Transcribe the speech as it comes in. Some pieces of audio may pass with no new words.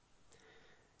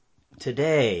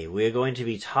Today, we're going to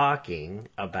be talking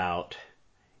about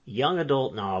young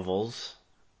adult novels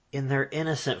in their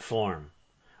innocent form.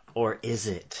 Or is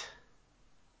it?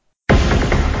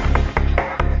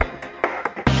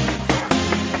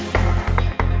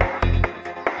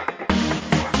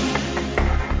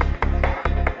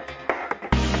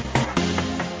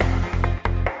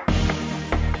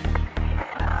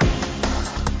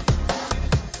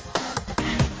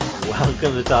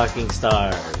 Welcome to Talking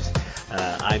Stars.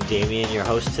 I'm Damien, your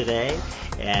host today,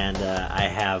 and I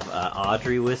have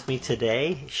Audrey with me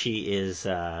today. She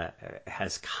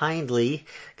has kindly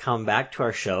come back to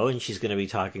our show, and she's going to be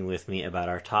talking with me about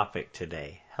our topic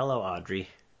today. Hello, Audrey.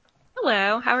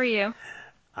 Hello, how are you?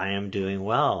 I am doing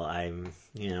well. I'm,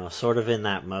 sort of in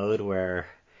that mode where,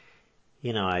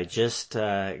 I just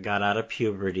got out of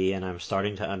puberty and I'm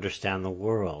starting to understand the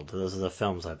world. Those are the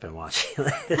films I've been watching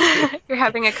lately. You're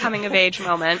having a coming-of-age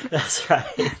moment. That's right.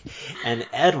 And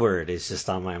Edward is just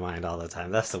on my mind all the time.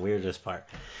 That's the weirdest part.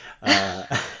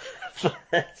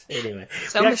 Anyway.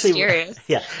 So mysterious.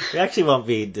 Yeah, we actually won't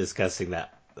be discussing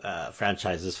that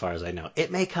franchise as far as I know.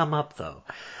 It may come up, though.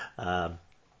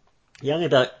 Young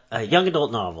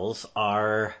adult novels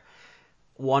are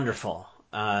wonderful.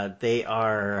 They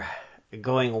are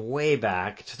going way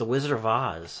back to The Wizard of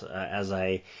Oz. As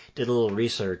I did a little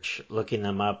research looking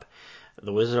them up,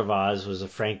 The Wizard of Oz was a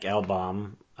Frank L.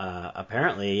 Baum,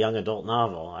 apparently a young adult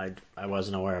novel. I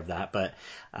wasn't aware of that, but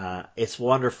it's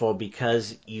wonderful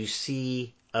because you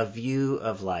see a view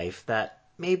of life that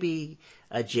maybe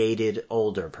a jaded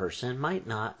older person might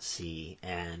not see.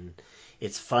 And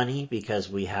it's funny because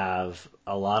we have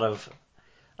a lot of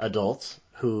adults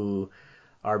who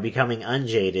are becoming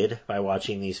unjaded by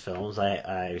watching these films.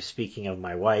 I speaking of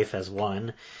my wife as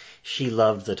one, she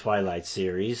loved the Twilight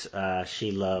series.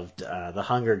 She loved the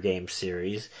Hunger Games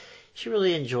series. She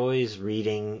really enjoys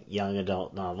reading young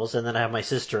adult novels. And then I have my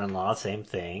sister-in-law, same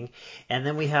thing. And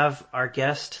then we have our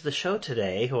guest to the show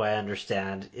today, who I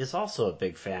understand is also a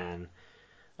big fan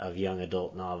of young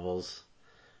adult novels.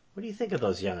 What do you think of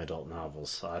those young adult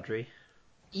novels, Audrey?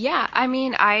 Yeah,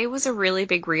 I was a really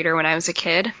big reader when I was a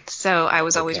kid, so I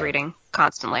was always Okay. reading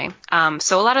constantly.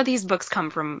 So a lot of these books come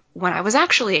from when I was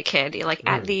actually a kid, like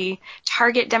at the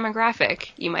target demographic,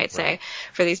 you might say, Right.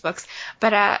 for these books.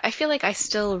 But I feel like I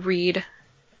still read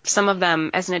some of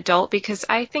them as an adult because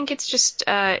I think it's just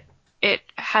it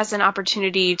has an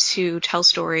opportunity to tell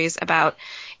stories about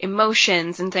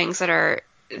emotions and things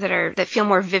that feel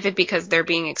more vivid because they're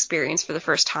being experienced for the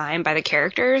first time by the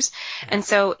characters. And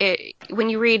so when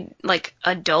you read like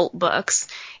adult books,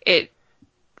 I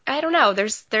don't know,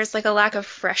 there's like a lack of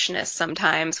freshness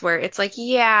sometimes where it's like,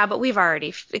 yeah, but we've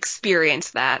already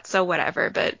experienced that, so whatever.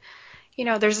 But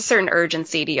there's a certain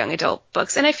urgency to young adult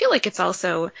books. And I feel like it's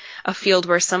also a field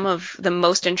where some of the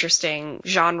most interesting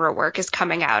genre work is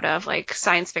coming out of, like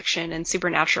science fiction and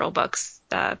supernatural books.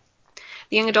 The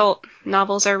young adult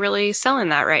novels are really selling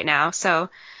that right now. So,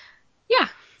 yeah,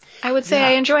 I would say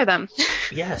I Yeah. enjoy them.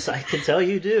 Yes, I can tell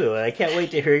you do. I can't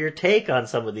wait to hear your take on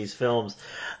some of these films.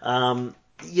 Um,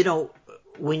 you know,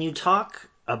 when you talk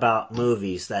about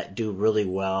movies that do really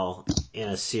well in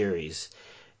a series,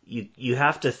 you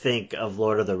have to think of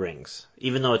Lord of the Rings,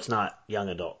 even though it's not young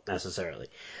adult necessarily.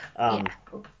 Yeah.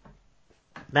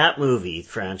 That movie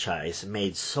franchise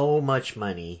made so much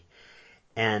money,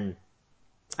 and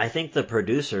I think the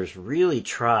producers really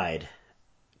tried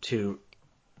to,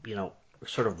 you know,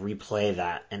 sort of replay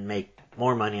that and make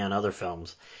more money on other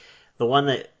films. The one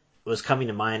that was coming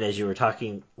to mind as you were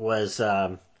talking was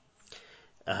Chronicles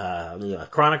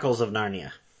of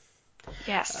Narnia.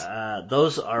 Yes.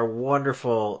 Those are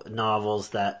wonderful novels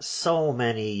that so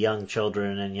many young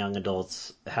children and young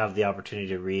adults have the opportunity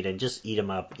to read and just eat them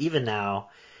up. Even now,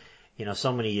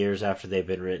 so many years after they've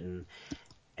been written.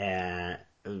 And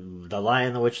The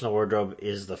Lion, the Witch, and the Wardrobe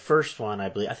is the first one, I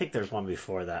believe. I think there's one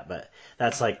before that, but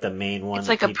that's like the main one It's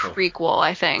that like a people. prequel,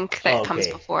 I think, Oh, that comes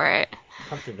okay. before it.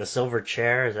 Something. The Silver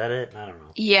Chair, is that it? I don't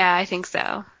know. Yeah, I think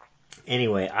so.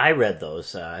 Anyway, I read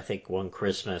those. I think one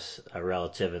Christmas, a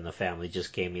relative in the family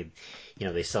just gave me,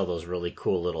 they sell those really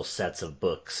cool little sets of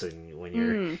books, and when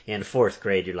you're Mm. in fourth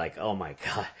grade, you're like, oh my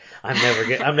god,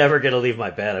 I'm never gonna leave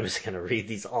my bed. I'm just gonna read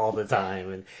these all the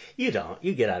time, and you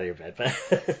get out of your bed,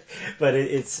 but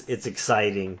it's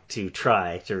exciting to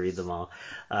try to read them all.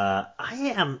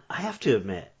 I have to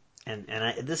admit,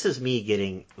 this is me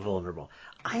getting vulnerable.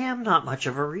 I am not much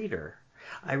of a reader.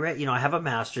 I read, I have a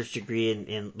master's degree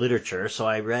in literature, so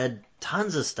I read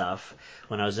tons of stuff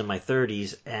when I was in my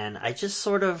 30s, and I just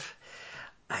sort of,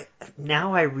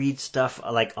 now I read stuff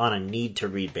like on a need to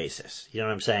read basis. You know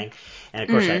what I'm saying? And of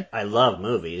course, Mm. I love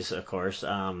movies, of course,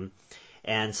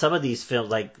 And some of these films,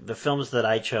 like the films that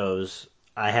I chose,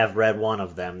 I have read one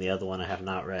of them. The other one I have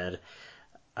not read.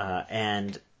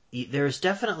 And there's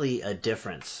definitely a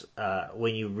difference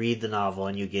when you read the novel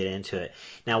and you get into it.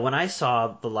 Now, when I saw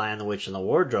The Lion, the Witch, and the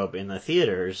Wardrobe in the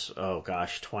theaters, oh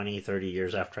gosh, 20, 30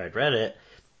 years after I'd read it,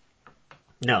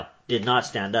 no, did not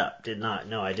stand up. Did not.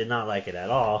 No, I did not like it at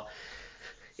all.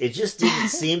 It just didn't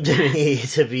seem to me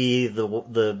to be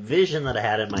the vision that I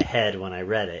had in my head when I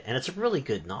read it. And it's a really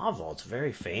good novel. It's a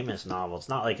very famous novel. It's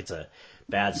not like it's a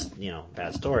bad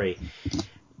story.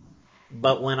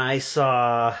 But when I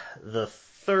saw the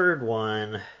third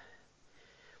one,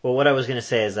 well, what I was going to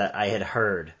say is that I had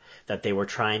heard that they were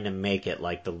trying to make it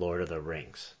like the Lord of the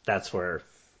Rings. That's where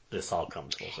this all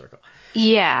comes full circle.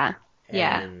 Yeah.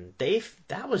 Yeah. And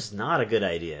that was not a good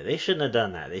idea. They shouldn't have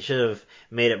done that. They should have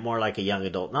made it more like a young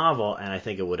adult novel, and I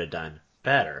think it would have done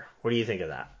better. What do you think of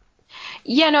that?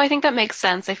 Yeah, no, I think that makes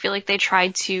sense. I feel like they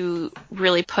tried to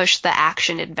really push the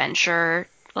action adventure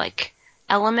like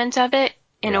element of it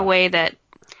in a Yeah. way that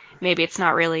maybe it's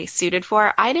not really suited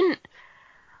for. I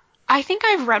think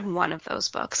I've read one of those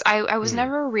books. I was Mm-hmm.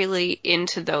 never really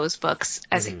into those books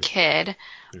as a Mm-hmm. kid.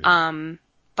 Mm-hmm.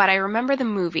 But I remember the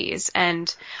movies,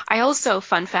 and I also,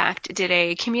 fun fact, did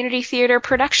a community theater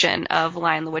production of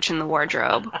Lion, the Witch, and the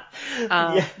Wardrobe. Yeah.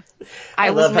 Um, I I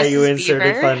was love how you Mrs.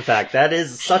 inserted Beaver. fun fact. That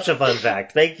is such a fun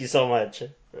fact. Thank you so much.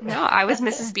 No, I was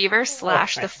Mrs. Beaver Oh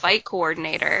slash my the fight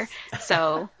coordinator.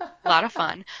 So, a lot of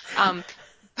fun. Um,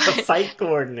 The but fight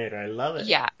coordinator. I love it.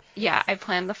 yeah, yeah, I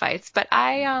planned the fights. But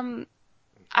I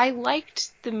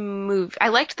liked the movie. I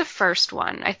liked the first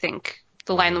one, I think.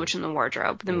 The Lion, the Mm-hmm. Witch, and the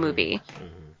Wardrobe, the Mm-hmm. movie, Mm-hmm.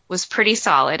 was pretty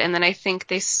solid. And then I think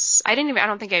I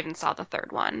don't think I even saw the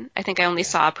third one. I think I only Yeah.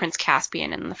 saw Prince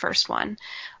Caspian in the first one.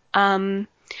 Um,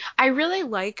 I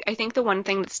think the one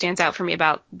thing that stands out for me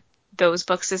about those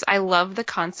books is I love the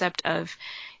concept of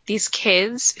these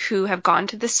kids who have gone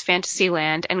to this fantasy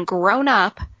land and grown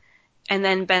up and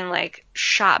then been like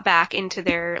shot back into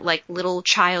their like little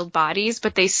child bodies,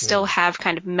 but they still Mm. have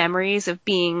kind of memories of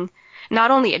being not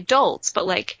only adults, but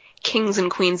like kings and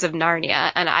queens of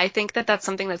Narnia. And I think that that's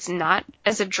something that's not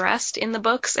as addressed in the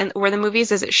books and or the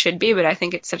movies as it should be, but I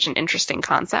think it's such an interesting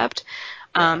concept.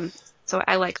 Um, Yes. so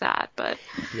I like that, but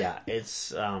Yeah,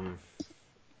 it's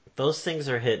those things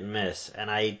are hit and miss, and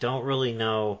I don't really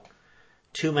know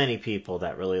too many people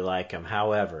that really like them.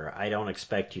 However, I don't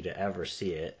expect you to ever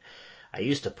see it. I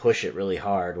used to push it really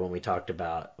hard when we talked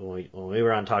about when we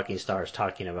were on Talking Stars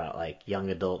talking about like young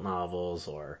adult novels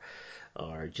or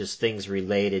just things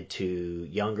related to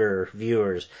younger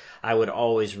viewers. I would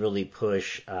always really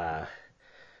push The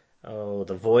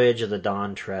Voyage of the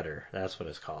Dawn Treader. That's what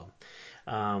it's called.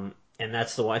 And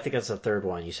that's the one. I think that's the third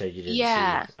one you said you didn't see.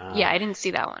 yeah, yeah, I didn't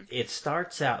see that one. It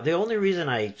starts out. The only reason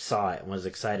I saw it and was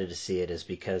excited to see it is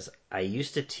because I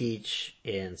used to teach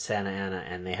in Santa Ana,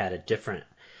 and they had a different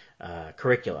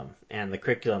curriculum, and the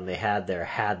curriculum they had there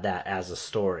had that as a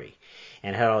story,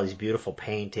 and it had all these beautiful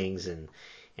paintings, and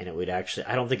it would actually.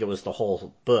 I don't think it was the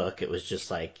whole book. It was just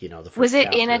like the Was first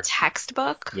it in a chapter.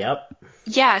 textbook? Yep.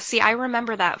 Yeah, see, I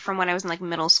remember that from when I was in like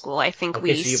middle school. I think Okay,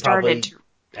 we so you started probably. to,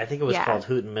 I think it was yeah. called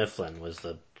Houghton Mifflin was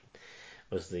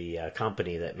the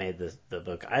company that made the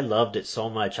book. I loved it so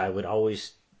much. I would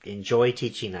always enjoy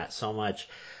teaching that so much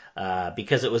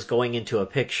because it was going into a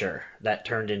picture that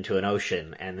turned into an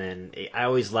ocean. And then I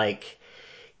always like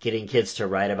getting kids to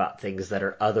write about things that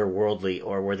are otherworldly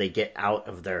or where they get out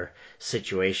of their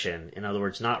situation. In other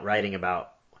words, not write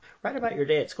about your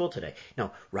day at school today.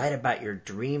 No, write about your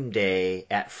dream day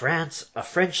at a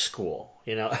French school.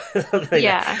 Something like that.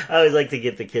 Yeah. I always like to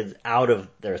get the kids out of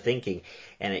their thinking,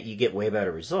 and you get way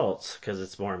better results because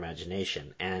it's more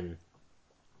imagination. And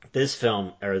this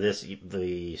film or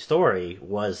the story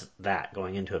was that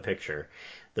going into a picture.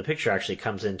 The picture actually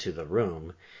comes into the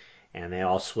room, and they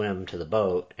all swim to the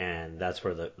boat, and that's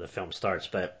where the film starts.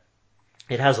 But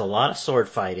it has a lot of sword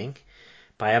fighting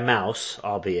by a mouse,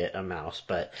 albeit a mouse,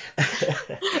 but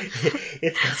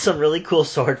it's got some really cool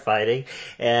sword fighting,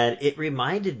 and it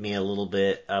reminded me a little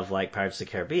bit of like Pirates of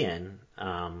the Caribbean.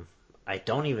 I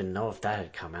don't even know if that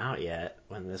had come out yet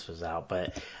when this was out,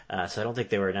 but so I don't think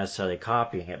they were necessarily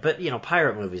copying it. But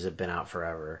pirate movies have been out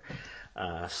forever.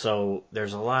 So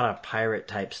there's a lot of pirate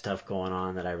type stuff going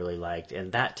on that I really liked,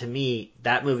 and that to me,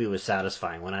 that movie was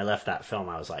satisfying. When I left that film,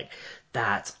 I was like,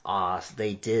 "That's awesome!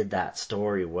 They did that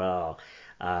story well."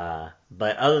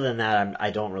 But other than that,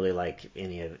 I don't really like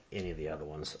any of the other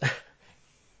ones.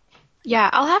 Yeah,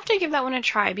 I'll have to give that one a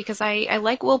try because I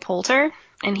like Will Poulter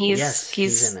and he's Yes,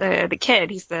 he's he's in it. the kid,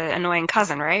 he's the annoying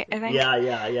cousin, right? I think. Yeah,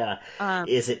 yeah, yeah. Um,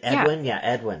 Is it yeah. Edwin? Yeah,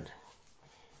 Edwin.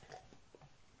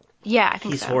 Yeah, I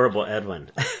think He's so. horrible, Edwin.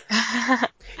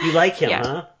 You like him,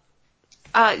 Yeah.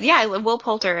 huh? Yeah, Will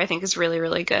Poulter I think is really,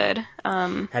 really good.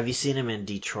 Have you seen him in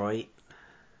Detroit?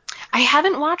 I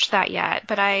haven't watched that yet,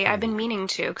 but I've Ooh. been meaning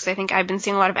to because I think I've been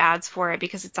seeing a lot of ads for it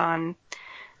because it's on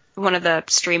one of the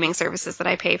streaming services that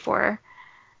I pay for.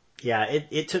 Yeah,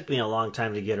 it took me a long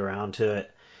time to get around to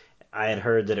it. I had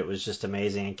heard that it was just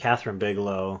amazing, and Catherine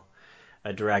Bigelow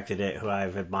directed it, who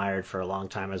I've admired for a long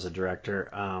time as a director.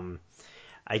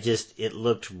 It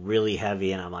looked really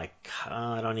heavy, and I'm like,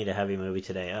 oh, I don't need a heavy movie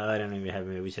today. Oh, I don't need a heavy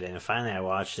movie today. And finally, I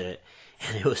watched it,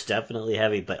 and it was definitely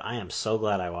heavy. But I am so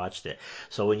glad I watched it.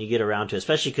 So when you get around to it,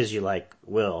 especially because you like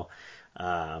Will,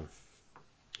 um,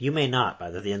 you may not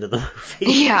by the end of the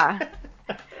movie. Yeah.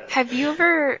 Have you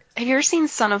ever seen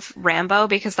Son of Rambo?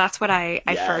 Because that's what I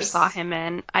first saw Yes, him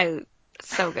in.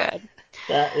 So good.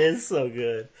 that is so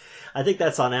good. I think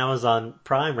that's on Amazon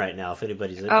Prime right now. If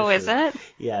anybody's Oh, is interested, it?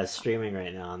 yeah, it's streaming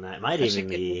right now on that. It might Such a even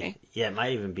good be, movie. yeah, it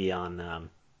might even be on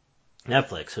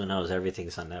Netflix. Who knows?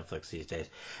 Everything's on Netflix these days.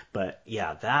 But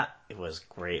yeah, that was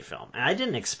a great film. And I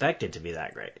didn't expect it to be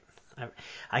that great. I,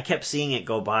 I kept seeing it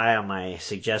go by on my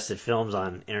suggested films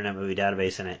on Internet Movie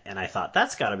Database, and I thought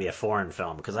that's got to be a foreign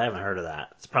film because I haven't heard of that.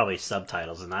 It's probably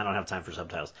subtitles, and I don't have time for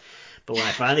subtitles. But when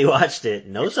I finally watched it,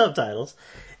 no subtitles,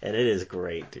 and it is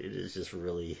great. It is just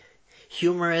really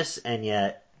humorous and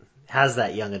yet has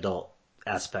that young adult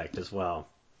aspect as well.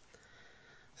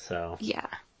 So, Yeah.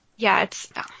 Yeah, it's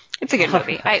a good all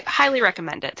movie. I right. highly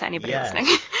recommend it to anybody listening.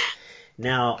 Yes.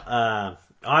 Now,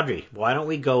 Audrey, why don't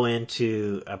we go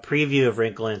into a preview of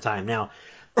Wrinkle in Time? Now,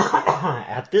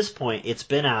 at this point, it's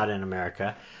been out in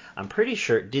America. I'm pretty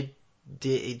sure. Did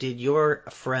your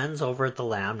friends over at the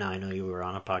Lamb? Now I know you were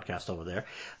on a podcast over there.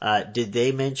 Did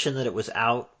they mention that it was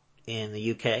out in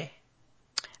the UK?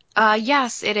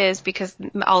 Yes, it is because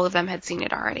all of them had seen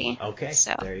it already. Okay,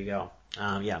 So, there you go.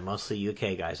 Yeah, mostly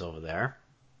UK guys over there.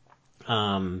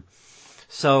 Um,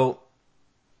 so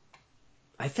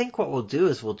I think what we'll do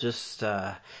is we'll just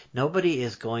nobody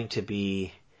is going to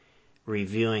be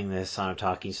reviewing this on a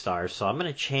Talking Stars, so I'm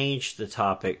going to change the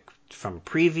topic from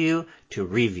preview to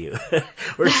review.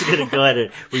 We're just going to go ahead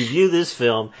and review this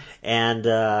film, and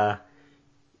I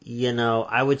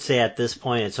would say at this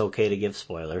point it's okay to give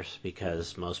spoilers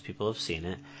because most people have seen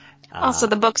it. also Uh,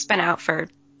 the book's been out for,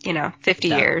 50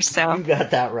 that years, so you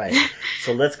got that right.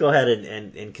 So let's go ahead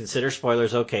and consider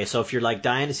spoilers okay. So if you're like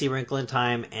dying to see Wrinkle in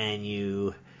Time and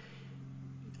you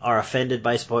are offended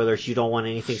by spoilers, you don't want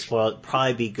anything spoiled, it'd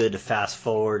probably be good to fast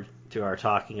forward through our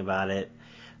talking about it.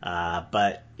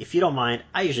 But if you don't mind,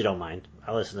 I usually don't mind.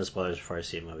 I listen to spoilers before I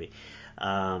see a movie.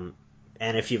 Um,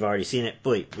 and if you've already seen it,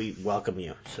 boy, we welcome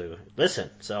you. So listen.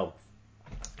 So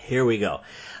here we go.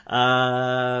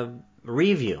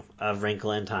 Review of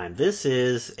Wrinkle in Time. This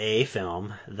is a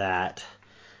film that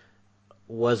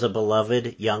was a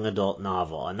beloved young adult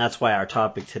novel, and that's why our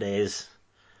topic today is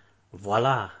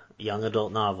voila, young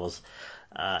adult novels.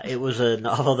 It was a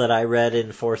novel that I read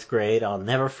in fourth grade. I'll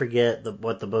never forget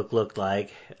what the book looked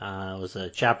like. It was a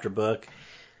chapter book.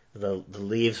 The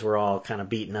leaves were all kind of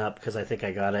beaten up because I think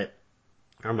I got it,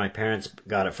 or my parents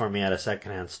got it for me at a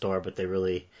secondhand store, but they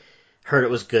really heard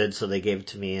it was good, so they gave it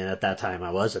to me. And at that time,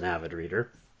 I was an avid reader.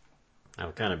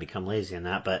 I've kind of become lazy in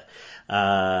that, but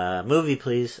movie,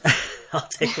 please. I'll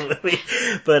take a movie.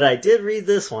 But I did read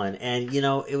this one, and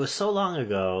it was so long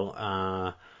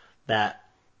ago that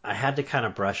I had to kind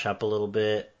of brush up a little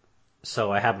bit.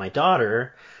 So I have my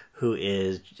daughter, who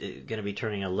is going to be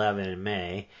turning 11 in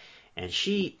May, and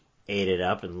she ate it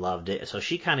up and loved it. So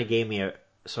she kind of gave me a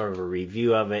sort of a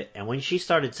review of it, and when she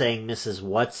started saying Mrs.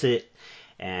 What's-It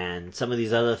and some of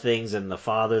these other things and the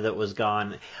father that was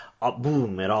gone,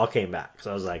 boom, it all came back. So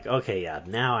I was like, okay, yeah,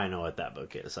 now I know what that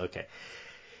book is. Okay.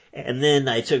 And then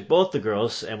I took both the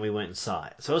girls and we went and saw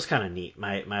it. So it was kind of neat.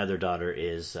 My other daughter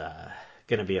is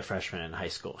going to be a freshman in high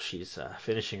school. She's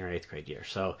finishing her eighth grade year.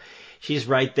 So she's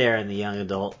right there in the young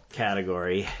adult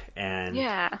category. And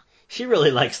yeah. she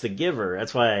really likes The Giver.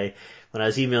 That's why when I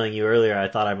was emailing you earlier, I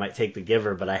thought I might take The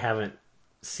Giver, but I haven't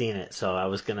seen it, so I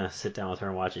was gonna sit down with her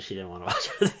and watch it. She didn't want to watch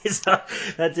it with me, so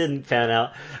that didn't pan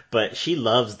out. But she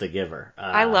loves The Giver.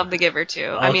 I love The Giver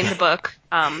too. I mean, Okay. the book,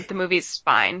 the movie's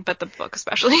fine, but the book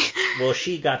especially. Well,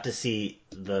 she got to see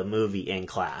the movie in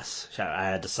class. I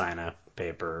had to sign a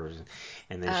paper,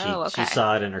 and then she Oh, she okay.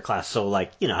 saw it in her class. So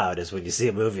like how it is when you see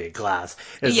a movie in class.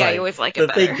 It's Yeah, you like always like it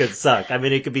the thing better. could suck. I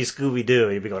mean, it could be Scooby Doo,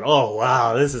 and you'd be going, "Oh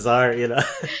wow, this is art,"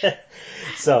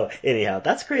 So anyhow,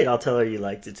 that's great. I'll tell her you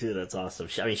liked it too. That's awesome.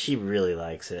 I mean, she really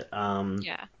likes it.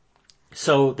 Yeah.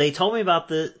 So they told me about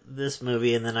this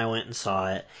movie, and then I went and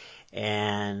saw it,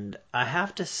 and I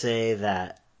have to say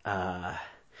that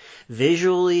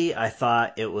Visually, I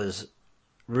thought it was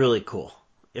really cool.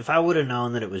 If I would have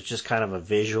known that it was just kind of a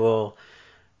visual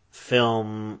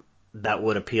film that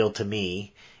would appeal to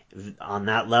me on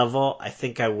that level, I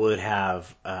think I would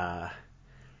have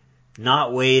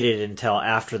not waited until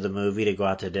after the movie to go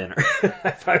out to dinner.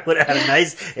 If I would have had a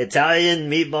nice Italian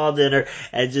meatball dinner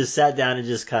and just sat down and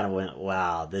just kind of went,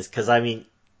 wow, this, because I mean,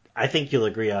 I think you'll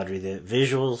agree, Audrey, the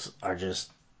visuals are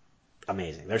just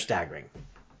amazing. They're staggering.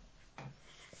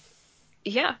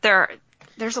 Yeah,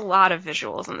 there's a lot of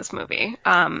visuals in this movie.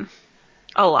 A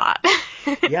lot.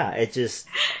 Yeah, it just,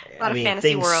 A lot I of mean, fantasy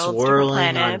things worlds, different swirling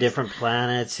on planets. different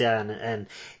planets, yeah, and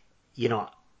you know,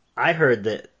 I heard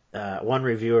that one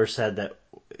reviewer said that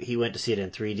he went to see it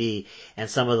in 3D, and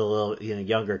some of the little,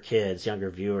 younger kids, younger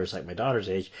viewers, like my daughter's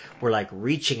age, were like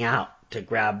reaching out to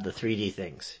grab the 3D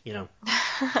things.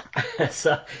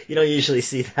 So you don't usually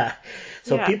see that.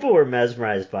 So Yeah. people were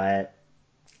mesmerized by it.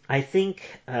 I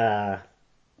think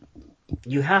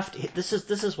you have to. This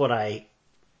is what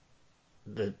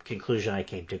the conclusion I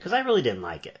came to, because I really didn't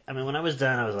like it. I mean, when I was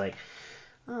done, I was like,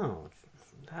 oh,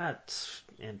 that's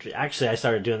interesting. Actually, I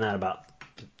started doing that about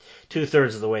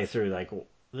 2/3 of the way through. Like,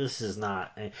 this is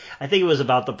not. I think it was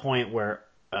about the point where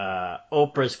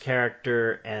Oprah's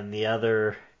character and the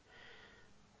other,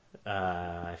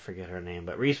 I forget her name,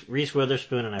 but Reese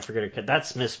Witherspoon, and I forget her.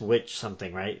 That's Miss Witch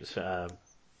something, right?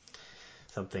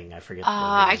 Something, I forget what her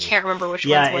I name is. can't remember which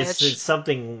Yeah, one's it's which.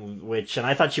 something witch, and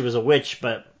I thought she was a witch,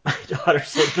 but my daughter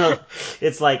said no.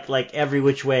 It's like every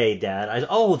which way, Dad.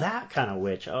 That kind of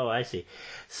witch. Oh, I see.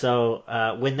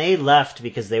 So when they left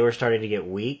because they were starting to get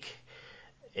weak,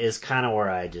 is kind of where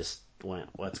I just went,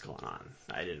 what's going on?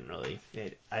 I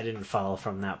didn't follow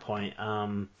from that point.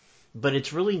 But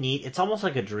it's really neat. It's almost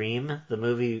like a dream. The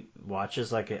movie watches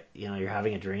like you're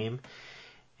having a dream.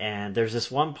 And there's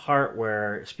this one part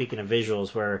where, speaking of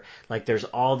visuals, where like there's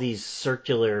all these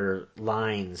circular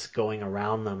lines going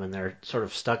around them, and they're sort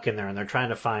of stuck in there, and they're trying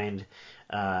to find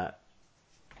uh,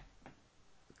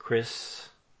 Chris.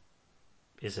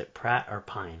 Is it Pratt or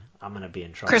Pine? I'm gonna be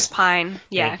in Chris trouble. Pine.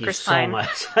 Yeah, Thank you Chris so Pine.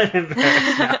 much. I'm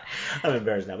embarrassed now. I'm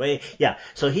embarrassed now. But yeah,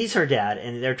 so he's her dad,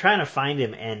 and they're trying to find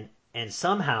him, and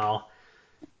somehow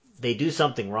they do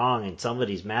something wrong, and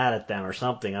somebody's mad at them or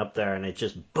something up there, and it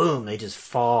just boom, they just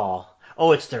fall.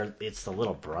 Oh, it's the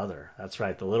little brother. That's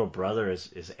right. The little brother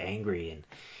is angry, and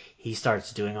he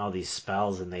starts doing all these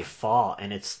spells, and they fall,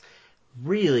 and it's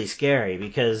really scary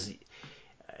because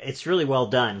it's really well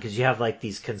done, because you have like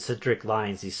these concentric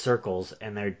lines, these circles,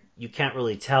 and you can't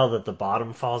really tell that the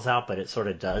bottom falls out, but it sort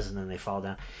of does, and then they fall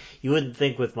down. You wouldn't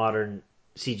think with modern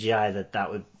CGI that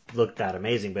would look that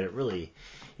amazing, but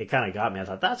it kind of got me. I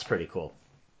thought that's pretty cool.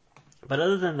 But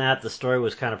other than that, the story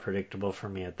was kind of predictable for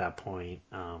me at that point.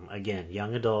 Again,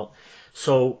 young adult.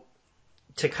 So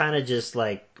to kind of just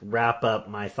like wrap up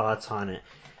my thoughts on it,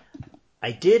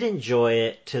 I did enjoy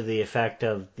it to the effect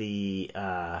of the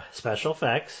special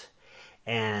effects,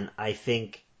 and I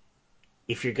think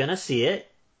if you're gonna see it,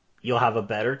 you'll have a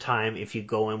better time if you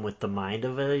go in with the mind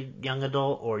of a young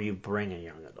adult or you bring a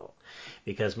young adult.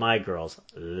 Because my girls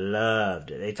loved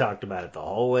it. They talked about it the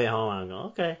whole way home. I'm going,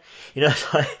 okay.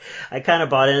 So I kind of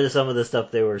bought into some of the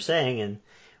stuff they were saying, and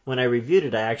when I reviewed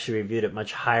it, I actually reviewed it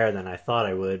much higher than I thought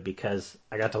I would, because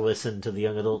I got to listen to the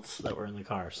young adults that were in the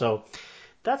car. So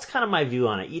that's kind of my view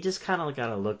on it. You just kind of got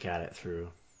to look at it through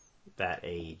that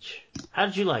age. How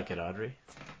did you like it, Audrey?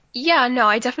 Yeah, no,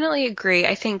 I definitely agree.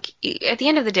 I think at the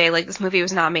end of the day, like this movie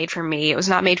was not made for me. It was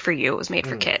not made for you. It was made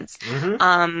for kids.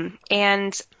 Mm-hmm.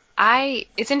 And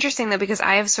it's interesting though, because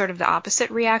I have sort of the opposite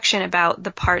reaction about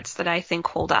the parts that I think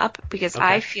hold up, because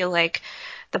I Okay. feel like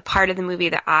the part of the movie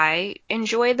that I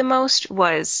enjoyed the most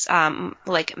was,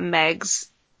 like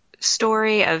Meg's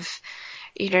story of,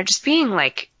 just being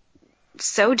like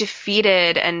so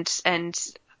defeated and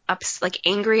like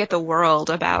angry at the world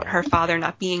about Yeah. her father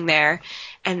not being there,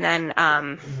 and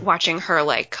then watching her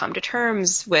like come to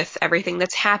terms with everything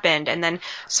that's happened, and then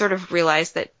sort of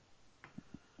realize that,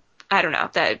 I don't know,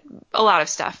 that a lot of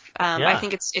stuff. I Yeah.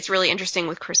 think it's really interesting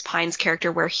with Chris Pine's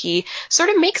character, where he sort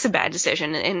of makes a bad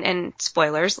decision, and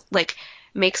spoilers, like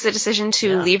makes the decision to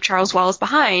Yeah. leave Charles Wallace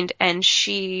behind, and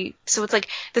so it's like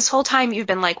this whole time you've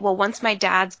been like, well, once my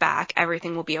dad's back,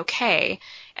 everything will be okay.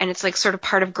 And it's like sort of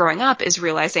part of growing up is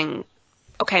realizing,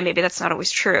 okay, maybe that's not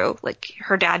always true. Like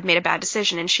her dad made a bad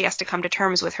decision, and she has to come to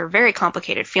terms with her very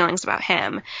complicated feelings about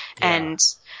him, Yeah. and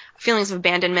feelings of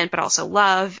abandonment, but also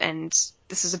love. And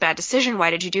this is a bad decision. Why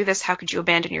did you do this? How could you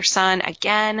abandon your son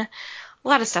again? A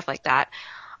lot of stuff like that.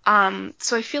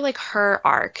 So I feel like her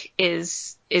arc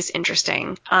is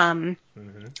interesting.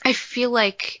 Mm-hmm. I feel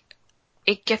like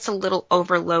it gets a little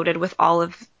overloaded with all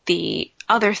of the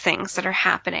other things that are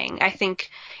happening. I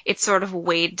think it's sort of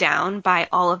weighed down by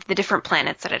all of the different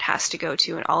planets that it has to go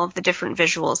to and all of the different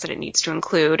visuals that it needs to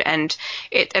include. And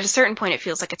at a certain point, it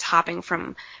feels like it's hopping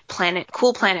from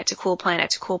cool planet to cool planet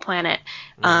to cool planet.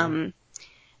 But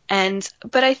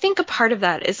I think a part of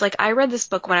that is like, I read this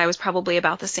book when I was probably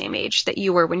about the same age that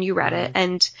you were when you read it.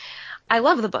 And I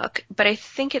love the book, but I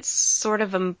think it's sort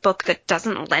of a book that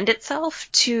doesn't lend itself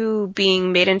to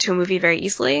being made into a movie very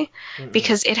easily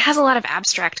because it has a lot of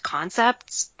abstract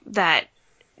concepts that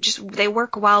they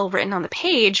work well written on the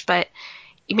page, but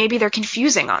maybe they're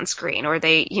confusing on screen, or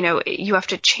you have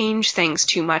to change things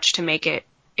too much to make it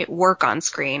work on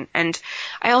screen. And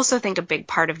I also think a big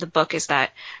part of the book is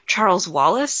that Charles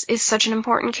Wallace is such an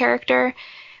important character,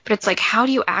 but it's like, how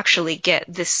do you actually get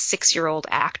this 6-year-old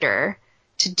actor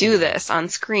to do this on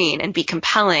screen and be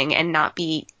compelling and not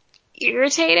be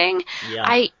irritating? Yeah.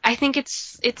 I think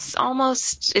it's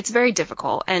very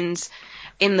difficult. And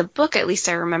in the book, at least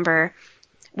I remember,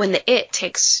 when It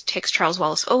takes Charles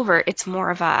Wallace over, it's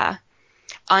more of a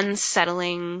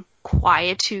unsettling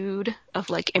quietude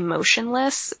of like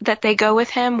emotionless that they go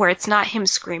with him, where it's not him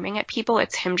screaming at people,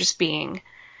 it's him just being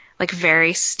like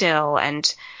very still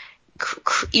and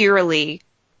eerily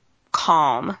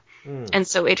calm. And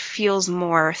so it feels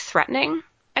more threatening,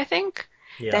 I think,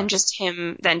 than just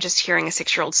hearing a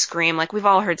 6-year-old scream. Like, we've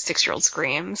all heard 6-year-old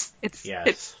screams.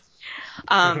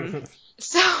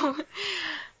 So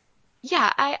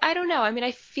yeah, I don't know. I mean,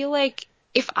 I feel like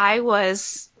if I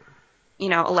was,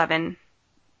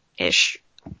 11-ish,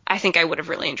 I think I would have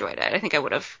really enjoyed it. I think I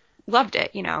would have loved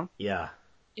it, Yeah.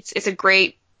 It's a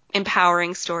great,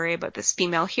 empowering story about this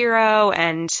female hero,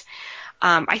 and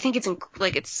I think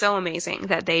it's so amazing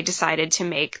that they decided to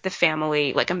make the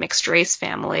family like a mixed race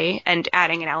family and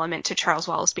adding an element to Charles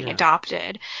Wallace being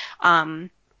adopted.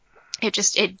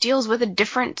 It deals with a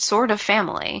different sort of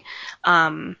family,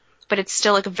 but it's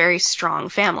still like a very strong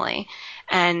family.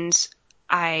 And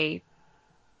I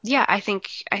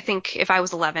think if I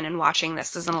was 11 and watching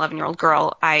this as an 11-year-old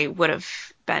girl, I would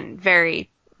have been very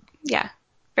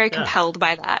compelled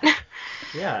by that.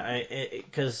 Yeah,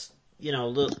 because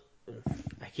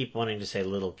I keep wanting to say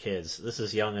little kids. This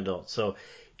is young adults. So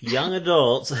young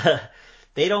adults,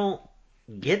 they don't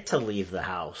get to leave the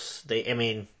house.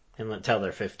 Until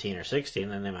they're 15 or 16,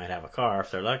 then they might have a car if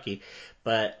they're lucky.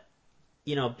 But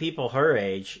people her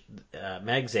age,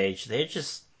 Meg's age,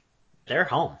 they're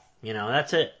home.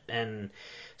 That's it. And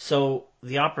so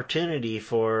the opportunity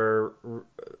for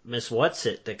Miss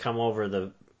Whatsit to come over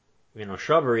the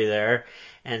shrubbery there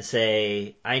and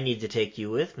say, I need to take you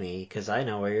with me because I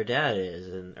know where your dad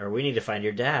is, or we need to find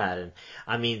your dad. And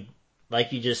I mean,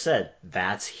 like you just said,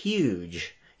 that's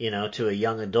huge, to a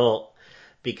young adult,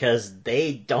 because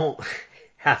they don't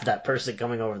have that person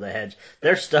coming over the hedge.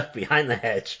 They're stuck behind the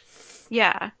hedge.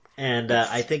 Yeah. And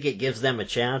I think it gives them a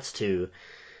chance to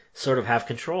sort of have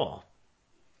control.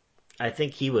 I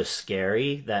think he was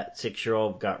scary. That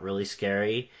 6-year-old got really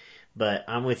scary. But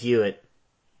I'm with you.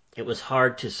 It was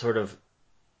hard to sort of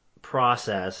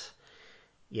process,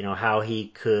 how he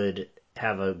could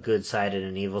have a good side and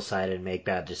an evil side and make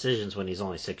bad decisions when he's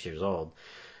only 6 years old.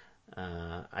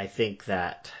 I think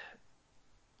that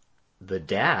the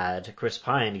dad, Chris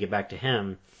Pine, to get back to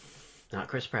him, not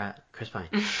Chris Pratt, Chris Pine,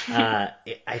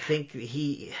 I think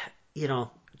he,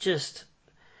 just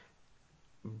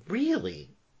really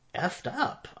effed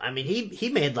up. I mean, he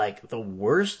made like the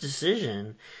worst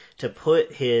decision to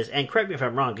put and correct me if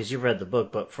I'm wrong because you've read the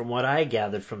book, but from what I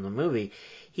gathered from the movie,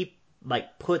 he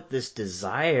like put this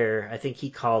desire, I think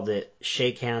he called it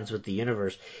shake hands with the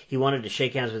universe. He wanted to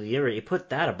shake hands with the universe. He put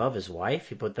that above his wife.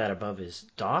 He put that above his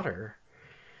daughter.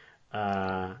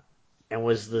 And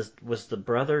was the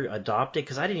brother adopted?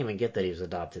 Because I didn't even get that he was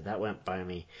adopted. That went by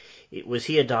me. Was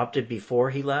he adopted before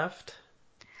he left?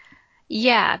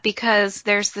 Yeah, because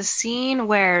there's the scene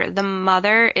where the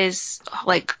mother is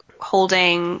like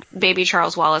holding baby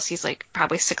Charles Wallace. He's like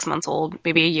probably 6 months old,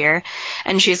 maybe a year,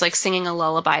 and she's like singing a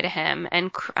lullaby to him.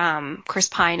 And Chris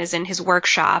Pine is in his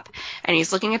workshop, and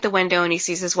he's looking at the window, and he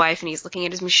sees his wife, and he's looking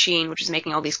at his machine, which is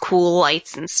making all these cool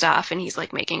lights and stuff, and he's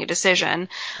like making a decision.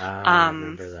 I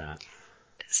remember that.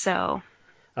 So.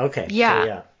 Okay. Yeah. So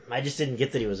yeah, I just didn't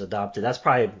get that he was adopted. That's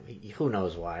probably who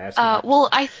knows why. Well,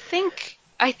 I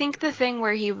think the thing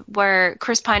where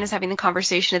Chris Pine is having the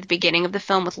conversation at the beginning of the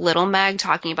film with Little Meg,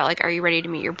 talking about like, are you ready to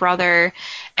meet your brother?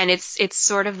 And it's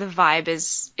sort of the vibe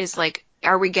is like,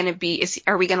 are we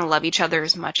gonna love each other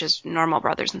as much as normal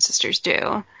brothers and sisters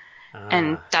do?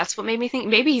 And that's what made me think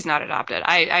maybe he's not adopted.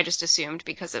 I just assumed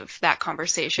because of that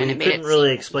conversation. Well, you couldn't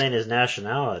really explain his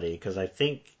nationality because I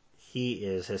think he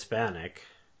is Hispanic.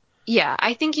 Yeah,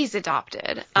 I think he's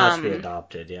adopted. Must be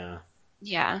adopted, yeah.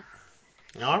 Yeah.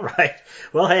 All right.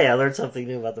 Well, hey, I learned something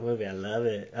new about the movie. I love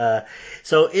it.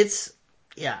 So it's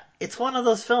one of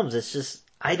those films. It's just,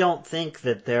 I don't think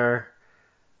that there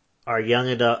are young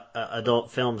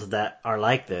adult films that are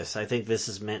like this. I think this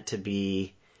is meant to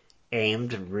be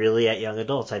aimed really at young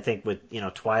adults. I think with,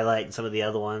 Twilight and some of the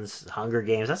other ones, Hunger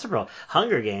Games, that's a real,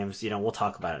 Hunger Games, we'll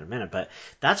talk about it in a minute, but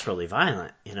that's really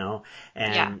violent. Yeah.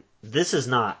 And this is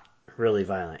not really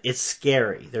violent. It's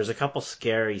scary. There's a couple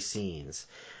scary scenes,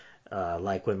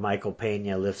 like when Michael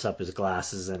Pena lifts up his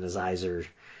glasses and his eyes are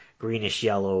greenish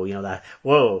yellow,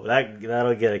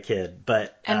 that'll get a kid.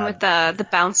 But, And with the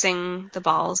bouncing the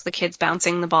balls, the kids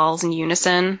bouncing the balls in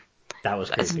unison, that was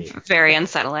that's creepy. very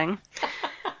unsettling.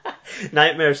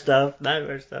 Nightmare stuff,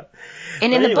 nightmare stuff.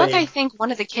 And But in the book, anyway, I think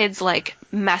one of the kids like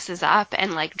messes up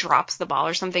and like drops the ball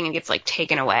or something and gets like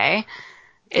taken away.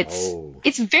 It's oh.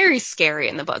 it's very scary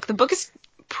in the book. The book is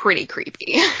pretty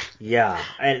creepy. Yeah,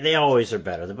 they always are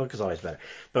better. The book is always better.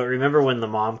 But remember when the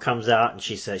mom comes out and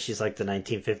she says she's like the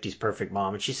 1950s perfect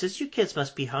mom, and she says, "You kids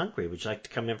must be hungry. Would you like to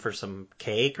come in for some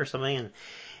cake or something?"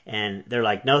 And they're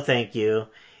like, "No, thank you."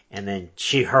 And then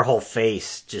her whole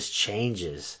face just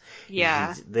changes.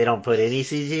 Yeah. They don't put any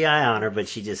CGI on her, but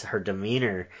her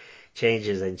demeanor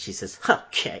changes, and she says,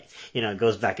 "Okay,"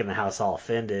 goes back in the house all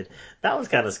offended. That was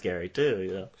kind of scary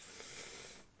too.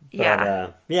 But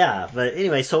Yeah. yeah, but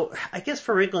anyway, so I guess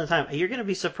for Wrinkle in Time, you're going to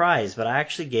be surprised, but I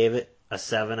actually gave it a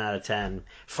 7 out of 10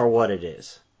 for what it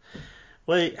is.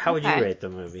 How would you Okay. rate the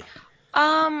movie?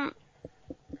 Um,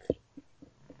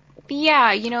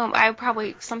 yeah, I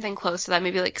probably something close to that,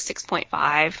 maybe like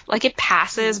 6.5. Like it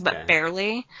passes, but Okay.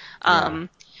 barely. Yeah. Um,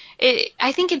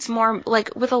 I think it's more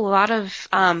like with a lot of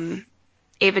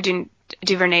Ava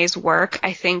DuVernay's work,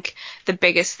 I think the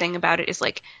biggest thing about it is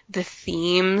like the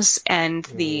themes and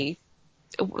Mm,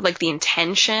 the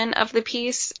intention of the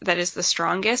piece that is the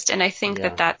strongest. And I think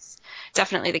that yeah. that's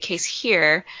definitely the case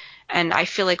here. And I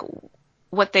feel like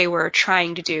what they were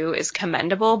trying to do is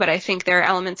commendable, but I think there are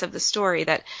elements of the story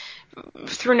that,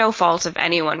 through no fault of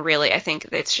anyone really, I think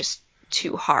it's just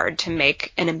too hard to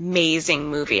make an amazing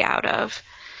movie out of.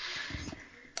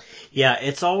 Yeah,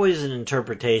 it's always an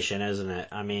interpretation, isn't it?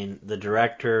 I mean, the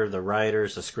director, the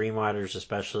writers, the screenwriters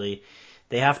especially,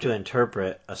 they have to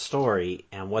interpret a story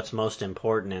and what's most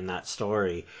important in that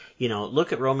story.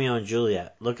 Look at Romeo and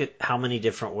Juliet. Look at how many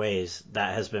different ways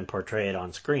that has been portrayed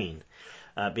on screen.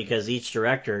 Because each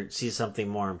director sees something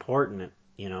more important,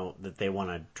 that they want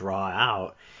to draw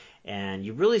out. And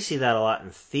you really see that a lot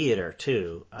in theater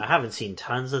too. I haven't seen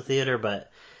tons of theater,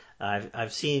 but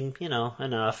I've seen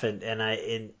enough,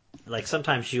 and like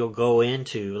sometimes you'll go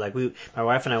into like my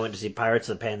wife and I went to see Pirates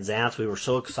of the Penzance. We were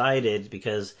so excited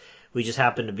because we just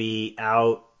happened to be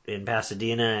out in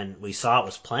Pasadena and we saw it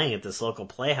was playing at this local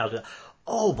playhouse.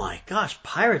 Oh my gosh,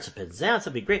 Pirates of Penzance,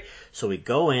 that'd be great. So we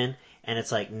go in and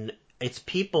it's like it's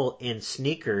people in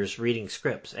sneakers reading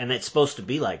scripts, and it's supposed to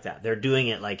be like that. They're doing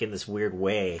it like in this weird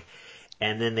way,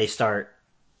 and then they start.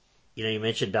 You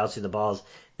mentioned bouncing the balls.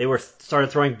 They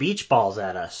started throwing beach balls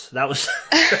at us. That was,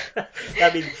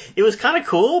 I mean, it was kind of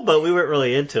cool, but we weren't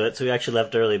really into it, so we actually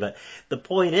left early. But the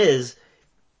point is,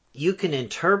 you can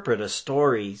interpret a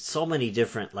story so many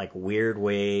different, like weird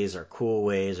ways or cool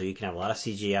ways, or you can have a lot of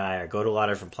CGI or go to a lot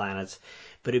of different planets.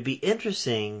 But it'd be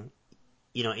interesting,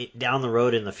 down the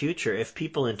road in the future, if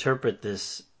people interpret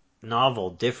this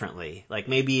novel differently, like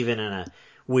maybe even in a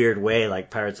weird way, like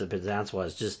Pirates of Penzance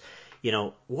was. Just,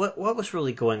 what was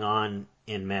really going on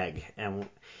in Meg, and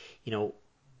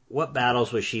what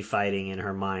battles was she fighting in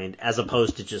her mind, as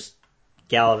opposed to just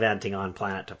gallivanting on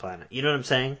planet to planet. You know what I'm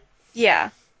saying?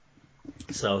 Yeah.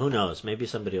 So who knows? Maybe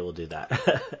somebody will do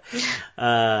that.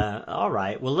 All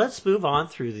right. Well, let's move on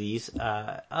through these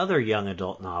other young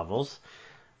adult novels.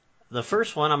 The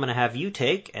first one I'm going to have you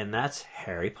take, and that's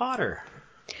Harry Potter.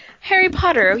 Harry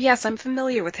Potter. Oh, yes, I'm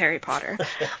familiar with Harry Potter.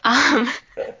 Um,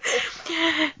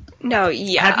 no, Have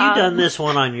you yeah. done this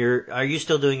one on Are you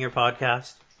still doing your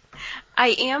podcast?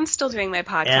 I am still doing my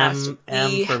podcast.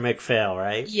 M for McPhail,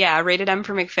 right? Yeah, Rated M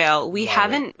for McPhail.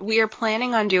 Love it. We are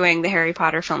planning on doing the Harry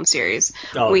Potter film series.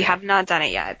 We Okay. have not done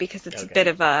it yet because it's a Okay. bit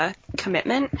of a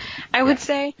commitment, I Yeah. would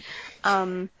say.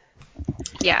 Um,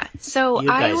 yeah, so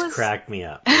You I guys was, crack me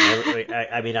up.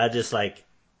 I mean, I just like,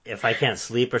 if I can't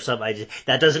sleep or something,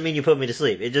 that doesn't mean you put me to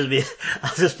sleep. It just means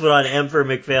I'll just put on M for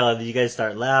McPhail and you guys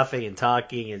start laughing and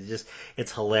talking and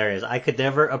it's hilarious. I could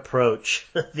never approach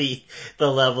the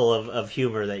level of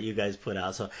humor that you guys put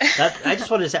out. So I just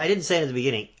wanted to say, I didn't say it at the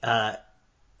beginning,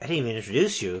 I didn't even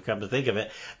introduce you, come to think of it.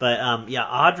 But yeah,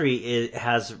 Audrey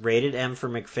has Rated M for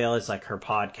McPhail. It's like her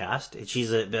podcast.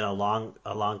 She's been a long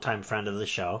time friend of the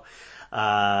show.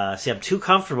 See, I'm too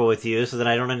comfortable with you, so that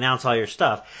I don't announce all your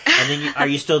stuff. And then, are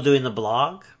you still doing the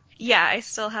blog? Yeah, I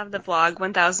still have the blog,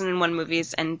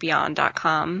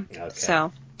 1001moviesandbeyond.com. Okay.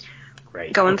 So,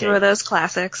 Great. going Okay. through those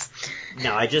classics.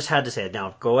 Now, I just had to say it.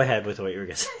 Now, go ahead with what you were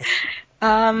going to say.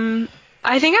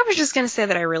 I think I was just going to say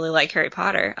that I really like Harry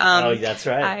Potter. Oh, that's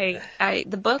right.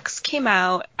 The books came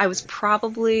out, I was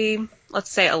probably,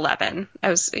 let's say 11. I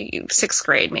was 6th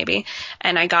grade maybe.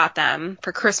 And I got them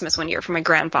for Christmas one year from my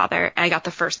grandfather. And I got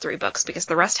the first 3 books because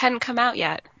the rest hadn't come out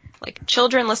yet. Like,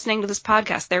 children listening to this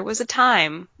podcast, there was a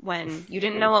time when you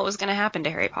didn't know what was going to happen to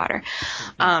Harry Potter.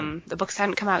 The books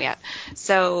hadn't come out yet.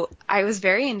 So I was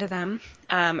very into them.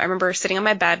 I remember sitting on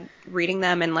my bed reading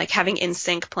them and like having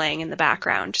NSYNC playing in the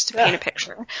background just to paint a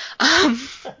picture.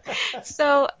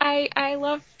 So I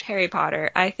love Harry Potter.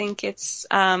 I think it's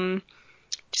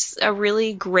just a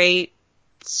really great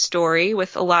story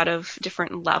with a lot of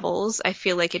different levels. I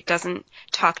feel like it doesn't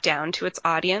talk down to its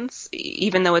audience,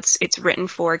 even though it's written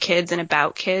for kids and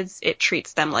about kids. It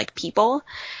treats them like people,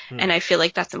 and I feel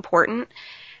like that's important.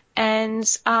 And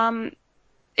I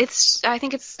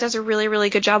think it does a really,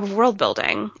 really good job of world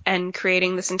building and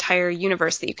creating this entire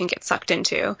universe that you can get sucked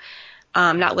into.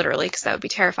 Not literally, because that would be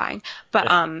terrifying, but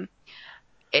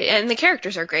and the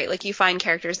characters are great. Like, you find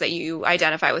characters that you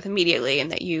identify with immediately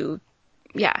and that you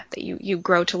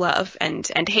grow to love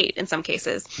and hate in some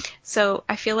cases. So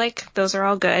I feel like those are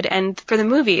all good. And for the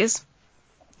movies,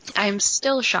 I am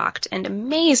still shocked and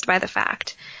amazed by the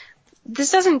fact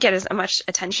this doesn't get as much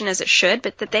attention as it should,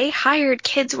 but that they hired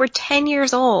kids who were 10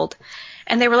 years old.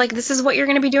 And they were like, this is what you're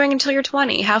going to be doing until you're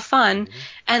 20. Have fun. Mm-hmm.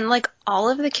 And like, all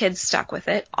of the kids stuck with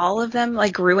it. All of them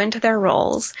like grew into their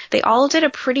roles. They all did a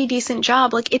pretty decent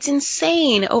job. Like, it's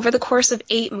insane over the course of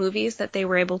 8 movies that they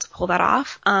were able to pull that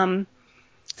off.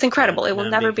 It's incredible. It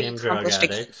will never be accomplished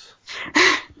again.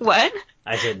 What?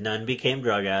 I said none became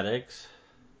drug addicts.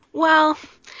 Well,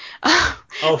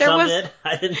 some did?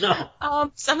 I didn't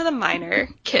know. Some of the minor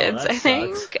kids, I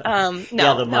think. No,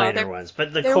 yeah, the minor ones,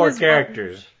 but the core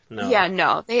characters, no. Yeah,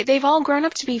 no. They've all grown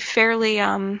up to be fairly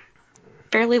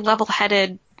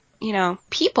level-headed,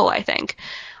 people, I think.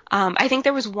 I think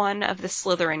there was one of the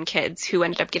Slytherin kids who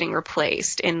ended up getting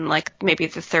replaced in like maybe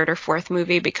the 3rd or 4th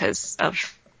movie because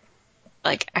of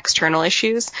like external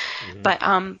issues. Mm-hmm. But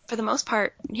for the most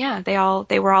part, yeah,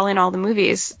 they were all in all the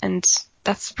movies, and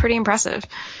that's pretty impressive.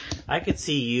 I could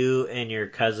see you and your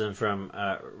cousin from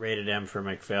Rated M for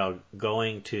McPhail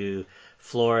going to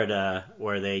Florida,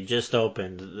 where they just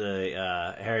opened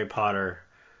the Harry Potter.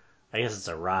 I guess it's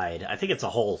a ride. I think it's a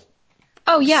whole.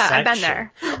 Oh yeah, section. I've been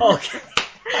there. Okay.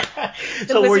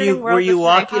 So were you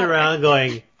walking around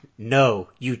going, "No,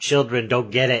 you children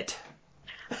don't get it"?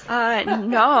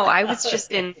 No, I was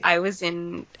just in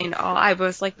awe. I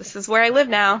was like, this is where I live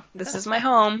now. This is my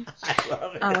home.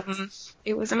 I love it.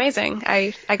 It was amazing.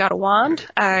 I got a wand.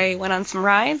 I went on some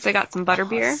rides. I got some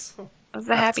butterbeer. Awesome. I was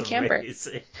a happy camper.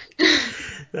 Amazing.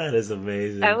 That is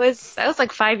amazing. That was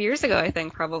like 5 years ago, I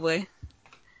think, probably.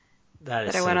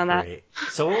 That I went on great.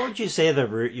 So what would you say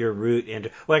your route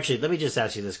into... Well, actually, let me just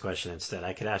ask you this question instead.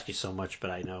 I could ask you so much,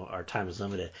 but I know our time is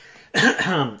limited.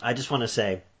 I just want to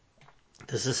say,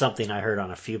 this is something I heard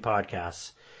on a few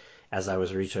podcasts as I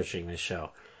was researching this show.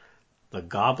 The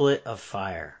Goblet of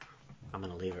Fire. I'm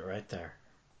going to leave it right there.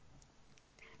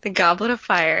 The Goblet of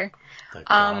Fire. The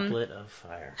Goblet of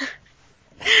Fire.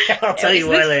 I'll tell you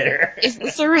why later. Is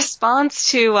this a response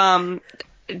to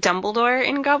Dumbledore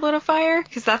in Goblet of Fire?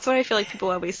 Because that's what I feel like people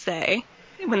always say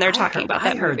when they're talking about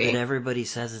that movie. I heard that everybody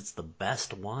says it's the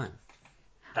best one.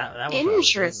 That was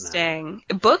interesting.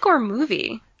 Book or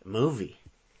movie? Movie.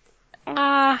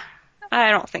 I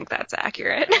don't think that's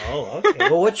accurate. Oh, okay.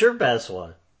 Well, what's your best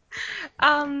one?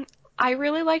 I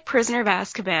really like Prisoner of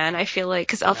Azkaban. I feel like,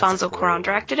 because Alfonso Cuarón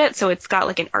directed it, so it's got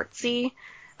like an artsy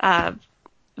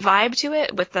vibe to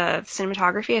it with the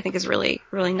cinematography. I think is really,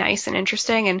 really nice and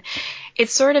interesting, and it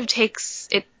sort of takes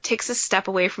a step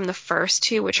away from the first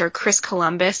 2, which are Chris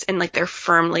Columbus, and like they're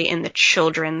firmly in the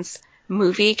children's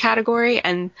movie category,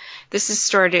 and this is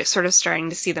sort of starting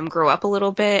to see them grow up a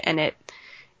little bit, and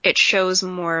it shows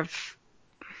more of...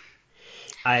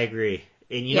 I agree.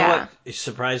 And you know what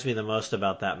surprised me the most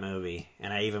about that movie,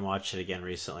 and I even watched it again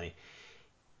recently,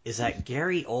 is that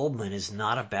Gary Oldman is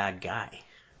not a bad guy.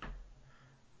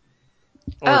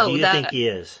 Or do you think he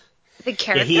is? The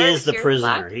character? Yeah, he is the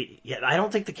prisoner. I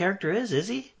don't think the character is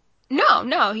he?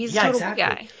 No, he's a total good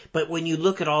guy. But when you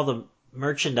look at all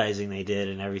merchandising they did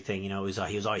and everything, he was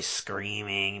always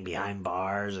screaming behind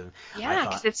bars, and I Yeah,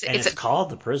 because thought, and it's called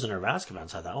The Prisoner of Azkaban,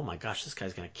 so I thought, oh my gosh, this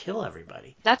guy's gonna kill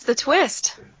everybody. that's the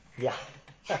twist. Yeah.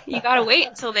 You gotta wait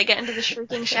until they get into the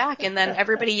shrieking shack, and then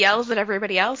everybody yells at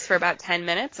everybody else for about 10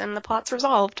 minutes, and the plot's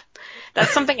resolved.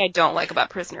 That's something I don't like about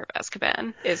Prisoner of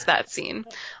Azkaban, is that scene.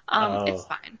 It's Oh.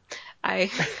 fine.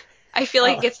 I I feel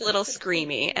like Oh. it gets a little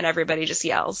screamy, and everybody just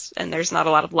yells, and there's not a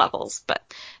lot of levels, but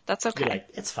that's You're okay. like,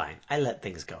 it's fine. I let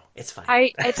things go. It's fine.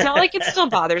 It's not like it still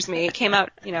bothers me. It came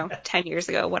out, 10 years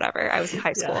ago, whatever. I was in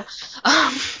high Yeah. school.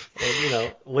 Um,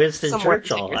 And Winston so more than 10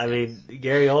 Churchill. years I ago. mean,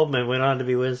 Gary Oldman went on to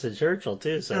be Winston Churchill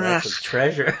too, so that's a Ugh.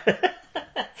 treasure.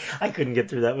 I couldn't get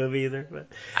through that movie either, but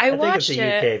I I think it's a watched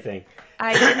it. UK thing.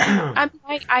 I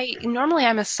didn't. I normally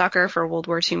I'm a sucker for World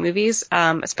War II movies,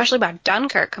 especially about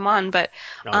Dunkirk. Come on, but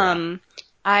Oh yeah. um,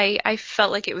 I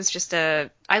felt like it was just I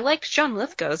liked John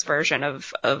Lithgow's version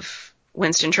of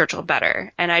Winston Churchill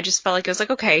better, and I just felt like it was like,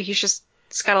 okay, he's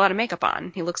got a lot of makeup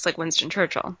on. He looks like Winston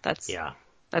Churchill. Yeah.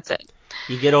 That's it.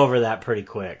 You get over that pretty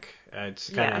quick. It's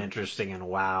kind of Yeah. interesting and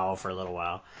wow for a little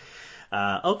while.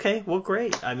 Okay, well,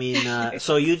 great. I mean,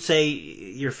 so you'd say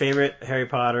your favorite Harry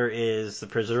Potter is The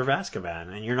Prisoner of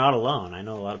Azkaban, and you're not alone. I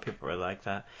know a lot of people are like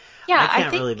that. I Yeah,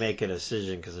 can't really make a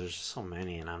decision because there's just so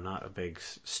many, and I'm not a big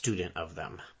student of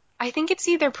them. I think it's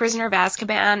either Prisoner of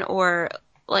Azkaban or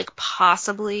like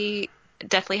possibly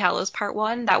Deathly Hallows Part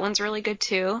 1. That one's really good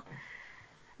too.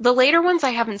 The later ones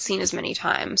I haven't seen as many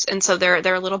times, and so they're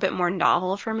a little bit more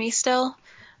novel for me still.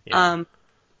 Yeah. Um,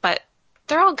 but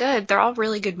they're all good. They're all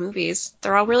really good movies.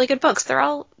 They're all really good books.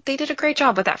 They did a great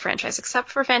job with that franchise, except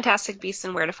for Fantastic Beasts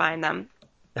and Where to Find Them.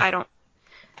 I don't.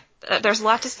 There's a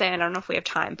lot to say, and I don't know if we have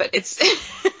time, but it's.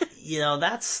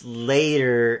 That's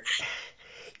later.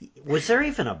 Was there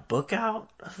even a book out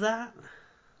of that?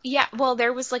 Yeah, well,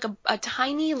 there was like a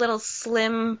tiny little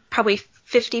slim, probably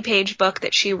 50-page book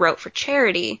that she wrote for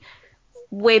charity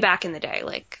way back in the day,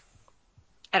 like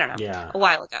I don't know, Yeah. a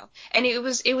while ago. And it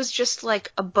was just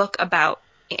like a book about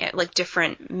like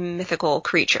different mythical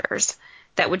creatures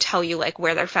that would tell you like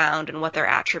where they're found and what their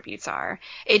attributes are.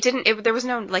 There was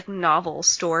no like novel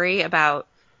story about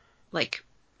like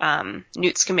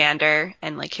Newt Scamander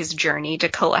and like his journey to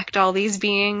collect all these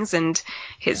beings and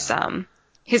his Yeah.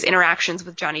 his interactions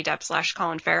with Johnny Depp /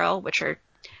 Colin Farrell, which are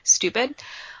stupid.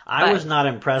 I But was not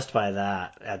impressed by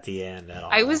that at the end at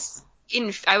I all. was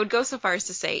I would go so far as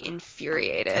to say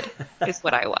infuriated is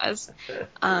what I was.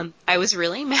 I was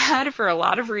really mad for a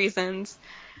lot of reasons.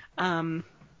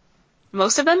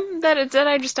 Most of them that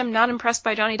I just am not impressed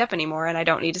by Johnny Depp anymore, and I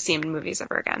don't need to see him in movies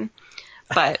ever again.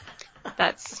 But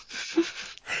that's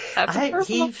that's a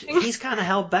personal thing. He's kind of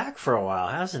held back for a while,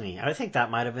 hasn't he? I think that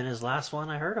might have been his last one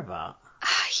I heard about.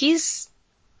 He's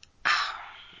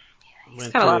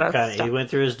got a lot of He stuff. went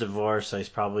through his divorce, so he's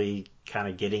probably kind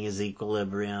of getting his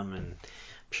equilibrium, and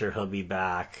I'm sure he'll be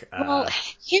back. Well,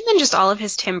 him and just all of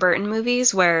his Tim Burton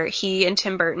movies, where he and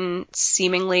Tim Burton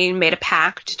seemingly made a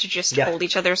pact to just Yeah. hold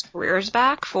each other's careers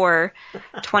back for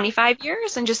 25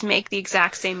 years and just make the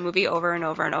exact same movie over and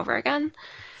over and over again.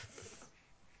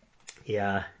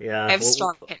 Yeah, I yeah. have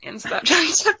strong opinions about Johnny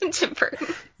Depp and Tim Burton.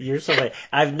 You're so right.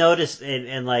 I've noticed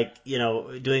in like,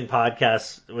 doing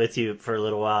podcasts with you for a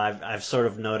little while, I've sort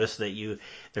of noticed that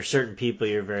there's certain people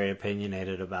you're very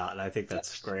opinionated about, and I think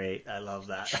that's great. I love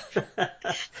that.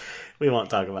 We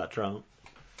won't talk about Trump.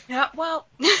 Yeah, well,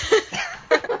 let's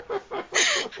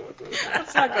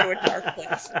not go to a dark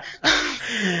place.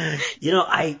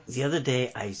 The other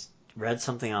day I read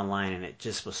something online and it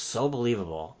just was so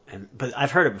believable, but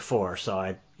I've heard it before, so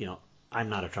I'm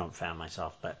not a Trump fan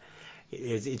myself, but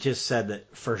it just said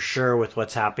that for sure with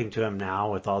what's happening to him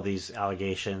now with all these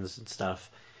allegations and stuff,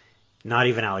 not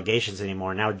even allegations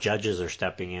anymore. Now judges are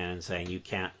stepping in and saying you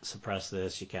can't suppress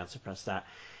this, you can't suppress that,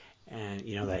 and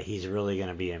that he's really going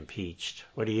to be impeached.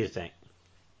 What do you think?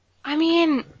 I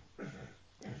mean,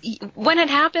 when it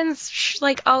happens,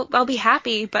 like I'll be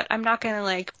happy, but I'm not gonna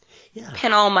like Yeah,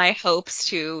 pin all my hopes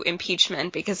to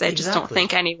impeachment because I just don't exactly.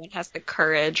 think anyone has the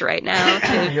courage right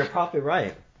now You're probably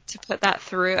right. to put that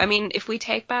through. I mean, if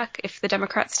the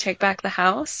Democrats take back the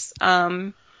House,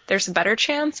 there's a better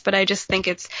chance, but I just think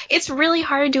it's really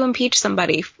hard to impeach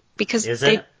somebody because Is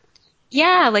it?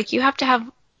 yeah, like you have to have,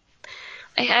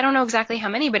 I don't know exactly how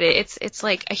many, but it's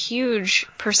like a huge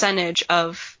percentage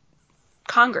of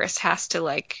Congress has to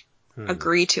like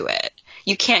agree to it.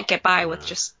 You can't get by with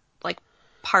just like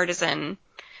partisan.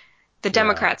 The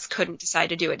Democrats couldn't decide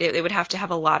to do it. They would have to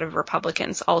have a lot of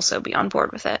Republicans also be on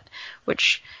board with it,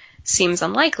 which seems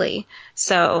unlikely.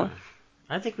 So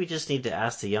I think we just need to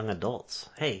ask the young adults,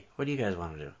 hey, what do you guys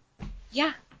want to do?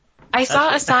 yeah, I That's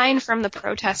saw a sign from the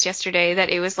protest yesterday that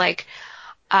it was like,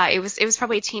 it was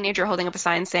probably a teenager holding up a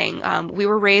sign saying, we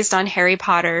were raised on Harry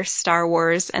Potter, Star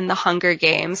Wars, and the Hunger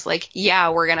Games. Like, yeah,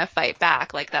 we're gonna fight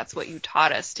back. Like, that's what you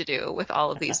taught us to do with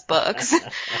all of these books.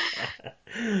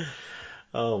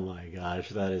 Oh my gosh,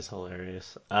 that is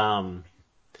hilarious.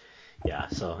 Yeah.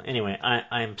 So anyway,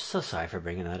 I'm so sorry for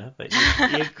bringing that up, but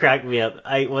you crack me up.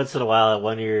 I once in a while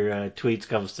one of your tweets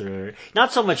comes through.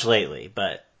 Not so much lately,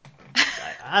 but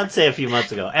I'd say a few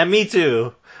months ago, and me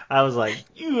too. I was like,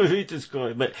 you hate this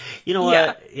guy, but you know Yeah,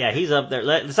 what? Yeah, he's up there.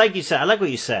 It's like you said. I like what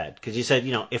you said because you said,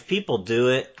 if people do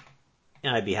it,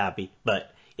 I'd be happy.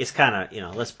 But it's kind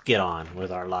of, let's get on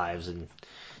with our lives and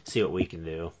see what we can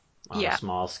do on a yeah.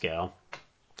 small scale.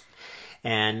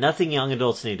 And nothing young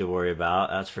adults need to worry about.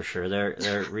 That's for sure.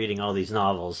 They're reading all these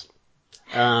novels.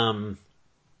 Um,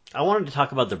 I wanted to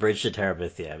talk about The Bridge to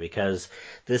Terabithia because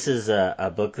this is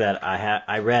a book that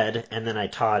I read and then I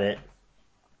taught it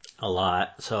a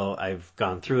lot. So I've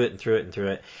gone through it and through it and through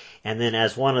it. And then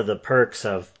as one of the perks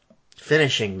of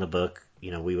finishing the book,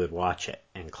 we would watch it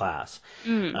in class.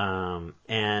 Mm.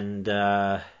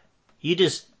 And you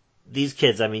just these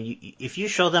kids. I mean, if you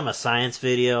show them a science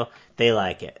video, they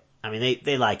like it. I mean,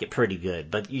 they like it pretty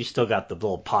good, but you still got the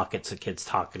little pockets of kids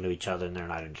talking to each other and they're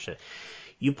not interested.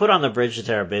 You put on The Bridge to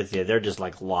Terabithia, they're just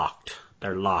like locked.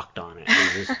 They're locked on it.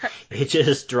 It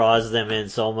just draws them in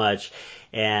so much.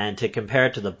 And to compare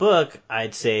it to the book,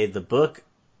 I'd say the book,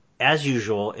 as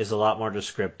usual, is a lot more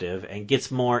descriptive and gets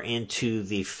more into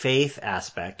the faith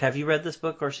aspect. Have you read this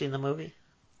book or seen the movie?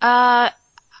 Uh,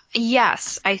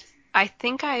 yes, I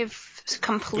think I've It's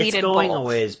completed going a both.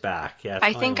 ways back. Yeah, it's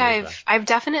I going a think ways back. I've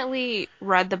definitely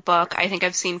read the book. I think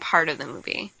I've seen part of the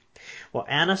movie. Well,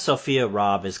 Anna Sophia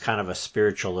Robb is kind of a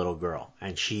spiritual little girl,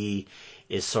 and she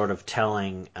is sort of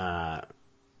telling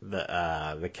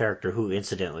the character who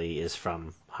incidentally is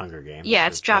from Hunger Games. Yeah,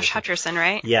 it's Josh Hutcherson,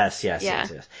 right? Yes, yes, Yeah.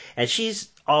 yes, yes. And she's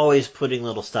always putting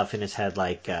little stuff in his head,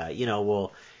 like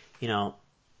well, you know,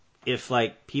 if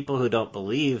like people who don't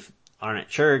believe aren't at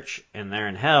church and they're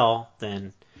in hell,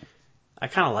 then I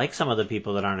kind of like some of the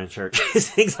people that aren't in church,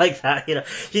 things like that.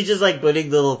 He's just like putting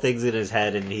little things in his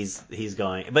head, and he's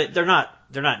going. But they're not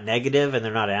negative, and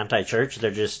they're not anti-church.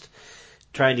 They're just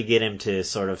trying to get him to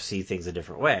sort of see things a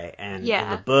different way. And in the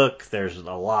Yeah. book, there's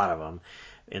a lot of them.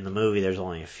 In the movie, there's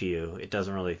only a few. It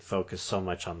doesn't really focus so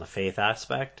much on the faith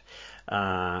aspect,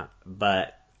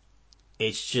 but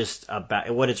it's just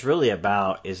about what it's really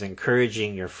about is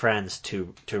encouraging your friends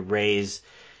to raise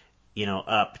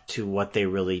up to what they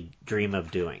really dream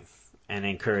of doing and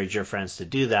encourage your friends to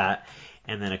do that.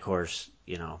 And then, of course,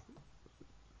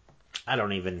 I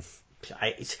don't even,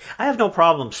 I have no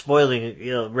problem spoiling,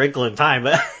 Wrinkle in Time,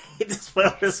 but I hate to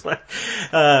spoil this one.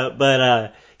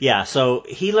 Yeah, so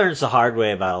he learns the hard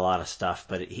way about a lot of stuff,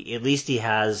 but at least he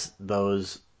has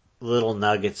those little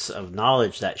nuggets of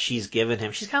knowledge that she's given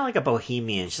him. She's kind of like a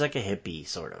bohemian. She's like a hippie,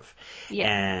 sort of. Yeah.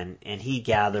 And he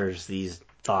gathers these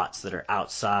thoughts that are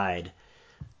outside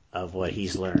of what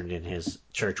he's learned in his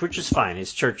church, which is fine.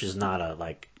 His church is not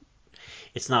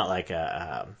it's not like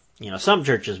some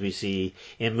churches we see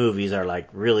in movies are like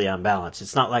really unbalanced.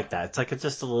 It's not like that. It's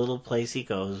just a little place he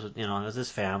goes, with his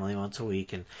family once a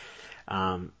week.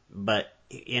 But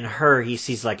in her, he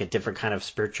sees like a different kind of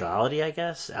spirituality, I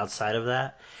guess, outside of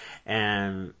that.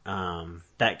 And,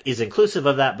 that is inclusive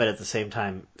of that, but at the same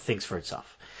time thinks for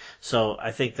itself. So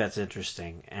I think that's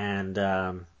interesting. And,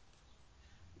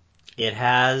 it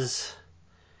has,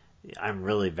 I'm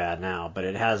really bad now, but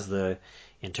it has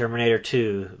in Terminator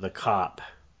 2, the cop.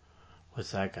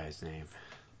 What's that guy's name?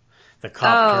 The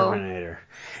cop Oh, Terminator.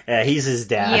 Yeah, he's his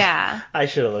dad. yeah. I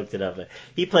should have looked it up.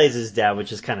 He plays his dad,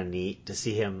 which is kind of neat to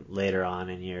see him later on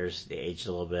in years, aged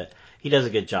a little bit. He does a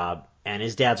good job. And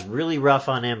his dad's really rough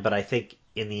on him, but I think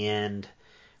in the end,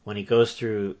 when he goes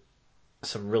through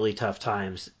some really tough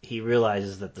times, he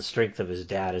realizes that the strength of his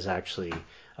dad is actually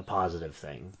a positive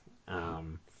thing.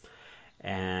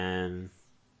 And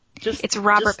just It's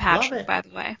Robert just love Patrick, it. by the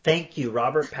way. Thank you,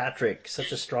 Robert Patrick.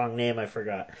 Such a strong name, I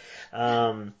forgot.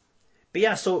 But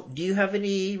yeah, so do you have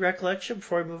any recollection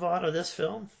before we move on to this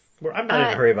film? I'm not in a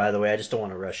Uh, hurry, by the way. I just don't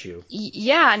want to rush you.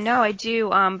 yeah, no, I do.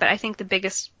 But I think the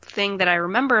biggest thing that I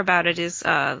remember about it is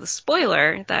the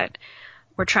spoiler that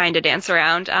we're trying to dance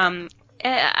around.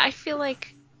 I feel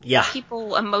like Yeah.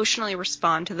 people emotionally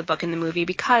respond to the book and the movie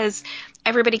because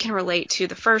everybody can relate to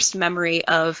the first memory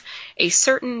of a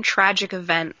certain tragic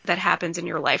event that happens in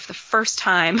your life. The first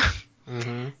time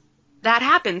Mm-hmm. that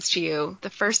happens to you, the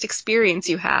first experience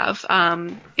you have.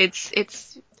 It's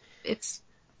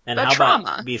And a how about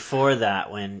trauma. before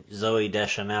that, when Zoe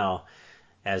Deschanel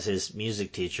as his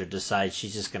music teacher, decides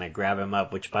she's just going to grab him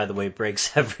up, which, by the way,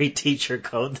 breaks every teacher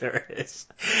code there is.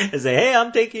 And say, hey,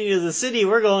 I'm taking you to the city.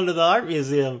 We're going to the art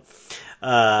museum.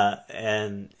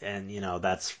 And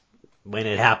that's when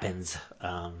it happens.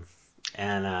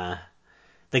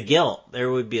 The guilt,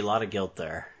 there would be a lot of guilt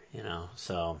there,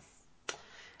 so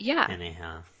Yeah.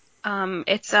 anyhow.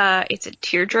 It's a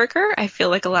tearjerker. I feel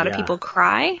like a lot of Yeah. people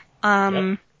cry.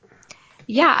 Yep.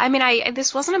 Yeah, I mean,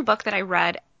 this wasn't a book that I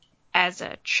read as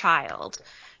a child,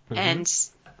 Mm-hmm. and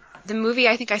the movie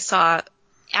I think I saw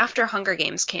after Hunger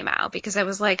Games came out because I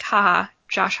was like, haha,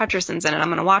 Josh Hutcherson's in it. I'm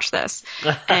gonna watch this,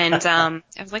 and I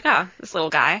was like, oh, this little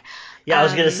guy. Yeah, I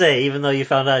was gonna say, even though you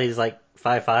found out he's like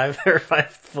 5'5" or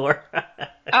 5'4".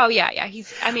 Oh yeah, yeah. I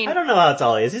I mean, don't know how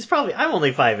tall he is. I'm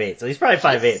only 5'8", so he's probably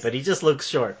 5'8", he's but he just looks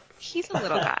short. he's a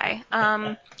little guy.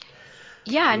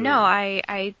 Yeah, no,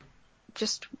 I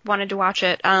just wanted to watch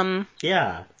it.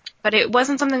 Yeah. But it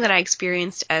wasn't something that I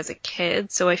experienced as a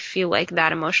kid, so I feel like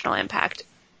that emotional impact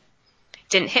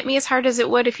didn't hit me as hard as it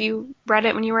would if you read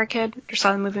it when you were a kid or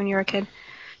saw the movie when you were a kid.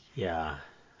 Yeah.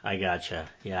 I gotcha.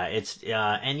 Yeah,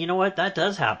 and you know what? That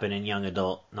does happen in young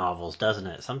adult novels, doesn't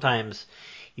it? Sometimes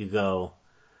you go,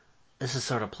 this is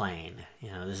sort of plain.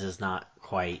 This is not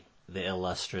quite the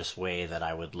illustrious way that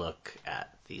I would look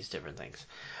at these different things.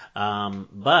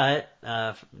 But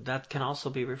that can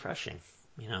also be refreshing,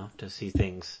 to see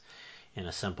things in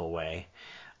a simple way.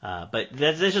 But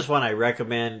that's just one I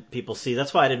recommend people see.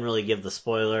 That's why I didn't really give the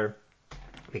spoiler,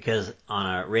 because on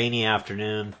a rainy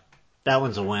afternoon, that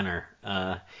one's a winner.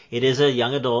 It is a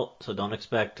young adult, so don't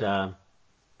expect Lord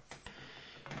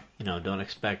of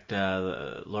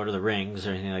the Rings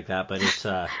or anything like that. But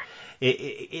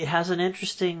it has an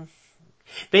interesting.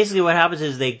 Basically, what happens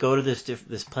is they go to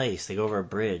this place. They go over a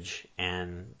bridge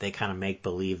and they kind of make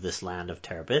believe this land of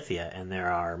Terabithia. And there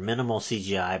are minimal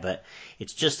CGI, but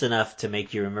it's just enough to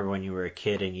make you remember when you were a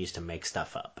kid and used to make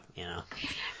stuff up.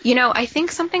 I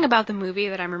think something about the movie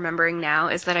that I'm remembering now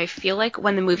is that I feel like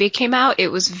when the movie came out, it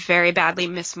was very badly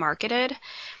mismarketed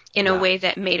in a Yeah. way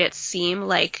that made it seem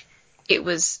like it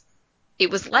was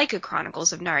like a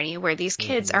Chronicles of Narnia, where these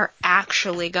kids Mm-hmm. are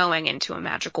actually going into a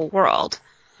magical world.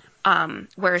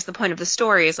 Whereas the point of the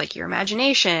story is like your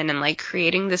imagination and like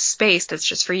creating this space that's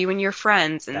just for you and your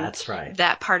friends and That's right.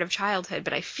 that part of childhood.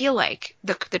 But I feel like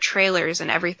the trailers and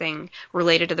everything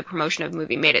related to the promotion of the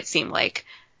movie made it seem like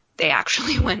they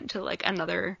actually went to like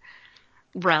another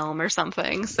realm or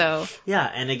something. So Yeah,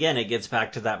 and again, it gets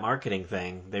back to that marketing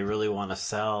thing. They really want to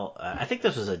sell. I think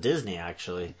this was a Disney,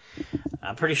 actually.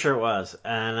 I'm pretty sure it was.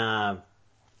 And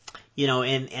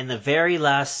in the very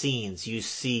last scenes, you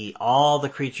see all the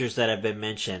creatures that have been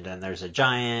mentioned, and there's a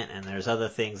giant, and there's other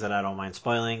things that I don't mind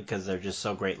spoiling because they're just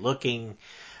so great looking.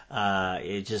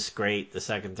 It's just great the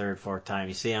second, third, fourth time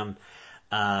you see them.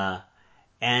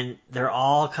 And they're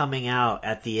all coming out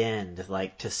at the end,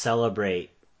 like to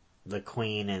celebrate the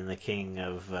queen and the king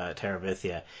of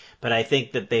Terabithia. But I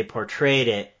think that they portrayed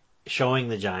it, showing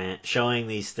the giant, showing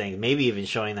these things, maybe even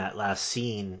showing that last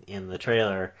scene in the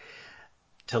trailer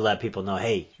to let people know,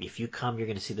 hey, if you come, you're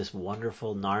going to see this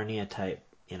wonderful Narnia type,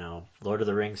 Lord of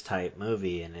the Rings type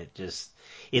movie. And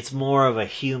it's more of a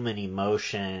human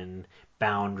emotion,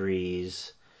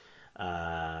 boundaries,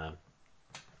 like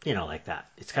that.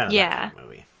 It's kind of that yeah, kind of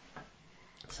movie.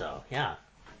 So, yeah,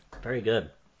 very good.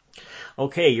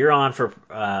 Okay, you're on for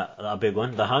a big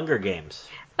one, The Hunger Games.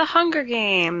 The Hunger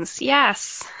Games.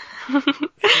 Yes.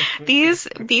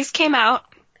 These came out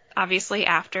obviously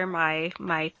after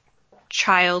my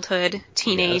childhood,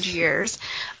 teenage Yes. years.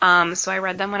 So I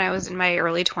read them when I was in my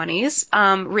early 20s.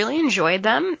 Really enjoyed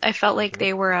them. I felt like Mm-hmm.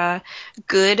 they were a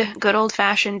good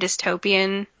old-fashioned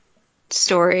dystopian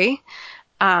story.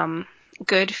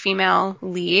 Good female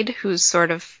lead who's sort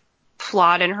of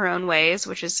flawed in her own ways,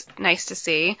 which is nice to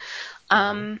see.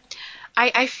 Mm-hmm.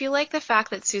 I feel like the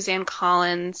fact that Suran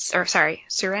Collins,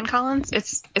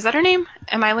 is that her name?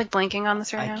 Am I like blanking on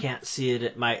this right I now? can't see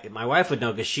it. My wife would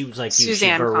know because she was like you. She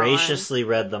Suzanne Collins. voraciously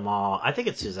read them all. I think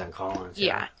it's Suzanne Collins.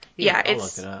 Yeah. Yeah. Here, Yeah, I'll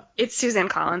look it up. it's Suzanne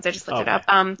Collins. I just looked it Okay.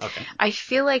 up. Okay. I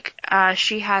feel like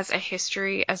she has a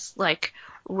history as like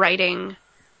writing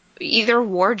either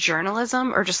war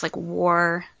journalism or just like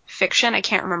war fiction. I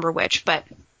can't remember which, but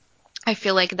I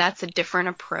feel like that's a different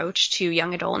approach to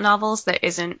young adult novels that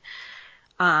isn't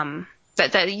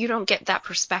that you don't get that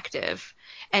perspective.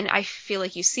 And I feel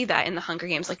like you see that in the Hunger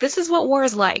Games. Like, this is what war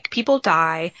is like. People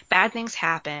die, bad things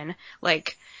happen.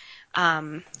 Like,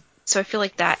 so I feel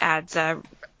like that adds a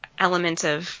element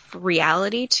of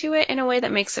reality to it in a way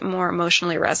that makes it more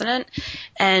emotionally resonant.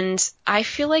 And I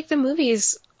feel like the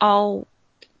movies all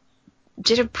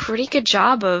did a pretty good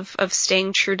job of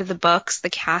staying true to the books. The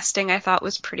casting I thought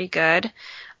was pretty good.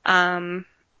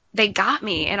 They got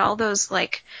me in all those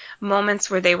like moments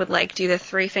where they would like do the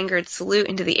three-fingered salute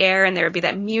into the air and there would be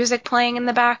that music playing in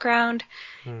the background.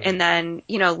 Hmm. And then,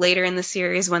 later in the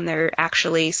series when they're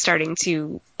actually starting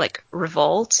to like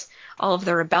revolt, all of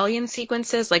the rebellion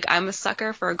sequences, like I'm a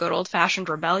sucker for a good old-fashioned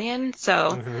rebellion.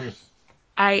 So Hmm.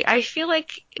 I feel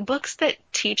like books that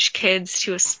teach kids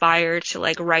to aspire to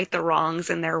like right the wrongs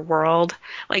in their world,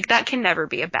 like that can never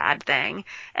be a bad thing.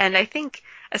 And I think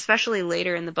especially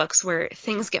later in the books where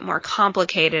things get more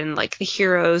complicated and like the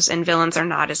heroes and villains are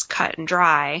not as cut and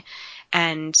dry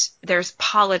and there's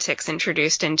politics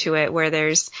introduced into it where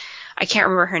there's I can't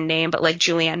remember her name, but like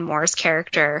Julianne Moore's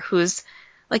character who's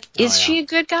like, Oh is yeah. she a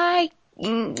good guy?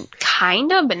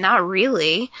 Kind of, but not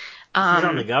really. She's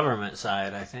on the Um, government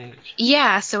side, I think.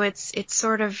 yeah, so it's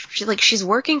sort of like she's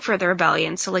working for the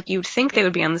rebellion, so like you'd think they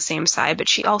would be on the same side, but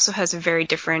she also has she has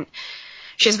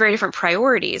very different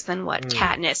priorities than what Mm.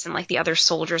 Katniss and like the other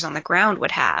soldiers on the ground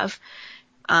would have.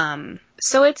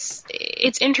 So it's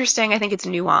interesting. I think it's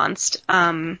nuanced.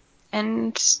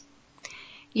 And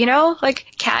like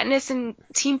Katniss and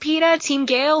Team Peeta, Team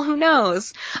Gale, who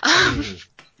knows? Mm.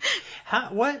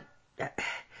 What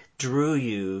drew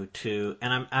you to?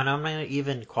 And I'm going to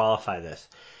even qualify this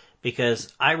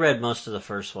because I read most of the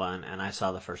first one and I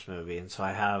saw the first movie, and so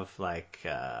I have like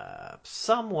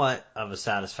somewhat of a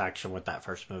satisfaction with that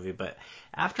first movie. But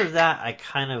after that, I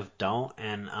kind of don't.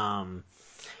 And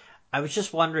I was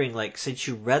just wondering, like, since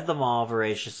you read them all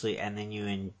voraciously and then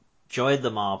you enjoyed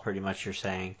them all, pretty much, you're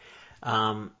saying,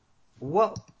 um,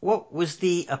 what was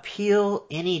the appeal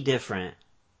any different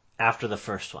after the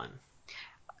first one?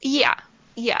 Yeah,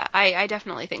 yeah, I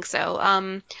definitely think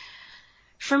so.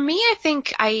 For me, I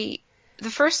think the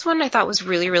first one I thought was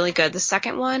really, really good. The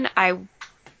second one I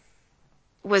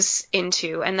was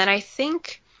into, and then I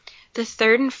think the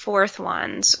third and fourth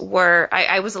ones were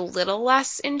I was a little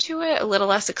less into it, a little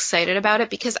less excited about it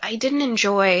because I didn't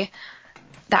enjoy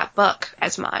that book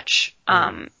as much.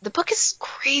 Hmm. The book is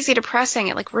crazy depressing.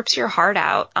 It like rips your heart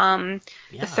out. The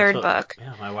Yeah, that's third what. book.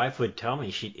 Yeah, my wife would tell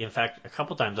me. In fact, a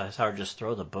couple times I saw her just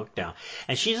throw the book down,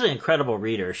 and she's an incredible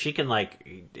reader. She can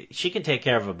take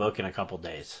care of a book in a couple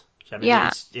days. I mean,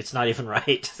 Yeah. it's not even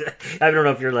right. I don't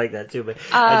know if you're like that too, but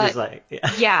I Uh, just like.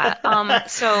 Yeah. Yeah.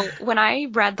 So when I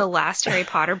read the last Harry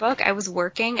Potter book, I was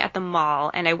working at the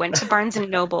mall and I went to Barnes and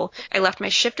Noble. I left my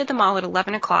shift at the mall at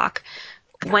 11 o'clock,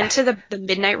 went to the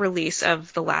midnight release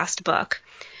of the last book.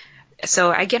 So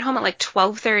I get home at like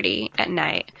 12:30 at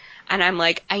night and I'm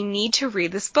like, I need to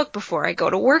read this book before I go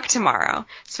to work tomorrow.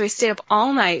 So I stayed up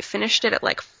all night, finished it at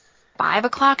like 5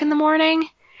 o'clock in the morning,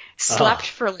 slept Oh,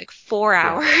 for like 4 yeah.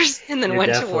 hours, and then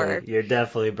went to work. You're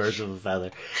definitely birds of a feather.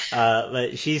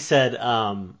 But she said,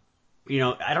 I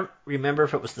don't remember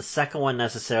if it was the second one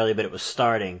necessarily, but it was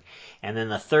starting, and then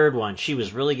the third one, she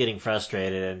was really getting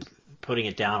frustrated and putting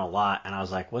it down a lot. And I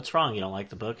was like, "What's wrong? You don't like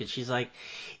the book?" And she's like,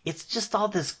 "It's just all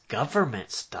this government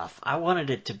stuff. I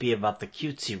wanted it to be about the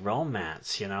cutesy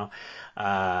romance."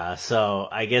 So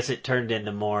I guess it turned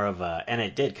into more of a, and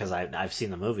it did because I've seen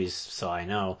the movies, so I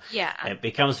know Yeah. it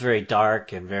becomes very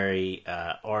dark and very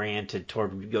oriented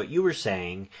toward what you were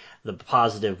saying. The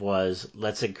positive was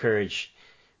let's encourage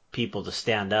people to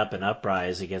stand up and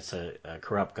uprise against a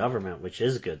corrupt government, which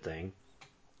is a good thing.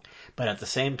 But at the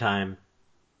same time,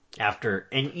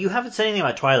 and you haven't said anything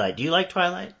about Twilight. Do you like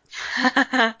Twilight?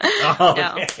 Oh,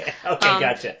 No. okay, okay,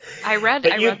 gotcha. I But read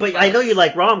the I know book. you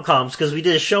like rom coms because we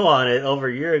did a show on it over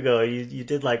a year ago. You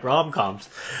did like rom coms,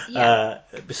 Yeah.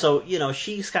 so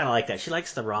she's kind of like that. She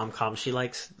likes the rom coms. She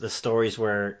likes the stories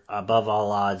where, above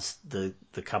all odds, the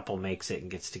couple makes it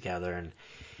and gets together. And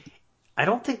I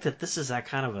don't think that this is that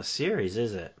kind of a series,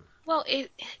 is it? Well,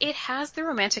 it has the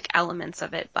romantic elements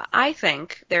of it, but I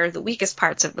think they're the weakest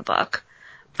parts of the book.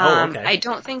 Oh, okay. I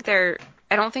don't think they're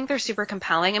super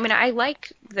compelling. I mean, I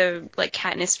like the like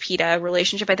Katniss Peeta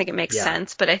relationship. I think it makes Yeah.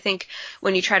 sense, but I think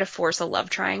when you try to force a love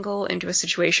triangle into a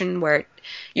situation where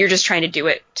you're just trying to do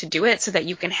it so that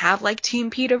you can have like Team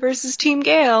Peeta versus Team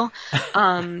Gale,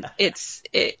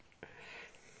 it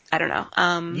I don't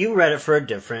know. You read it for a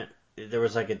different. There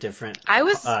was like a different I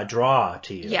was draw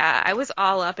to you. Yeah, I was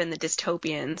all up in the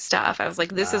dystopian stuff. I was like,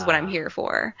 this is what I'm Ah, here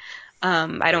for.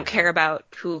 I don't yeah. care about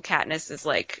who Katniss is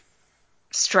like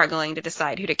struggling to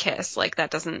decide who to kiss. Like that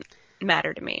doesn't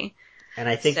matter to me. And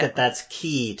I think that So that's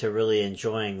key to really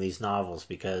enjoying these novels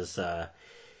because,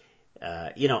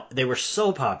 they were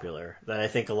so popular that I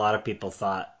think a lot of people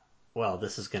thought, well,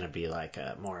 this is going to be like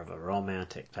more of a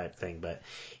romantic type thing, but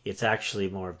it's actually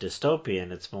more of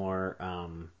dystopian. It's more,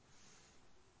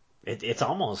 it's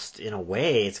almost, in a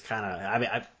way, it's kind of. I mean,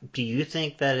 do you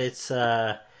think that it's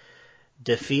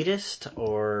defeatist,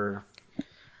 or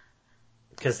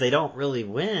because they don't really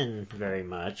win very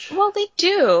much? Well, they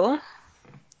do. Well,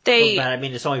 They, but I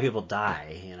mean, it's only people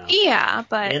die, yeah,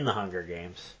 but in the Hunger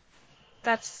Games.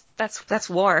 that's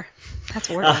war. That's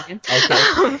war, Ah, Duncan.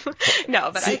 okay.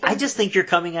 No, but I See, I think just think you're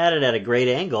coming at it at a great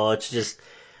angle. It's just,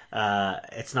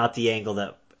 it's not the angle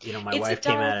that my it's a wife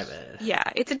came dark, at it. yeah,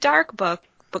 it's a dark book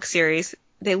series.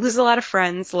 They lose a lot of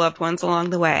friends, loved ones along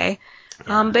the way.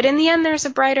 Yeah. But in the end, there's a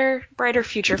brighter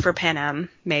future for Panem,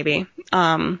 maybe.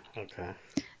 Okay.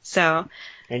 So,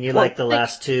 And you well, like the like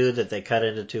last two that they cut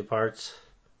into two parts?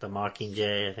 The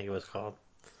Mockingjay, I think it was called.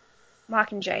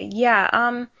 Mockingjay,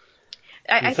 yeah. You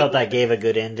I think felt that gave a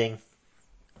good ending?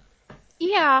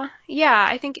 yeah.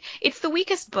 I think it's the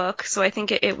weakest book, so I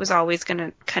think it was always going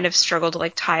to kind of struggle to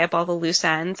like tie up all the loose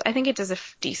ends. I think it does a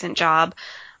decent job.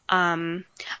 Um,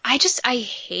 I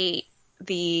hate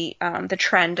the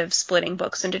trend of splitting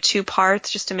books into two parts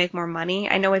just to make more money.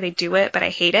 I know why they do it, but I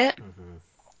hate it. Hmm.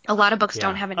 A lot of books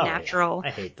don't Yeah. have a Oh, yeah. natural I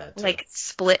hate that too. like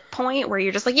split point where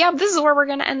you're just like, yeah, this is where we're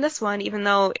going to end this one, even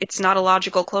though it's not a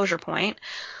logical closure point.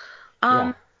 Yeah.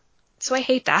 Um, so I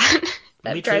hate that. Me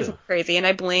That drives me too. crazy, and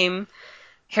I blame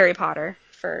Harry Potter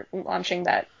for launching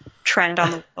that trend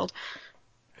on the world.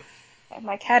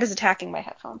 My cat is attacking my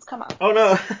headphones. Come on. Oh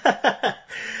no.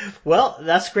 Well,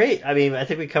 that's great. I mean, I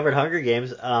think we covered Hunger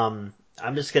Games. I'm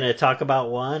just gonna talk about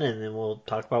one, and then we'll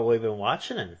talk about what we've been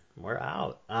watching, and we're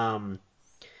out.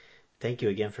 Thank you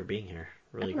again for being here.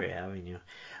 Really great having you.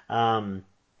 Um,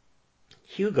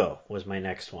 Hugo was my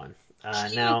next one.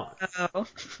 Now, Hugo.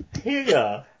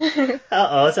 Hugo.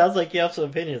 Uh-oh, it sounds like you have some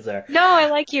opinions there. No, I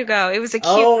like Hugo. It was a cute.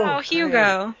 Oh, Oh, great.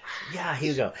 Hugo. Yeah,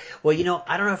 Hugo. Well,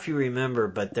 I don't know if you remember,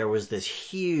 but there was this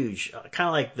huge, kind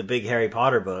of like the big Harry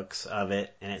Potter books of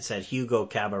it, and it said Hugo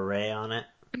Cabaret on it.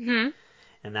 Hmm.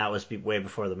 And that was way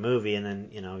before the movie, and then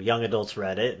young adults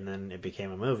read it, and then it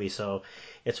became a movie. So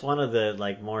it's one of the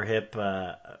like more hip,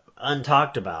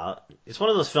 untalked about. It's one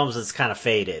of those films that's kind of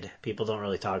faded. People don't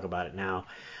really talk about it now,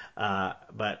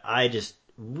 but I just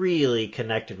really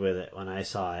connected with it when I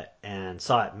saw it, and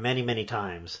saw it many many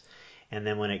times. And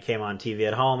then when it came on TV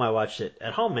at home, I watched it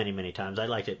at home many many times. I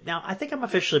liked it. Now I think I'm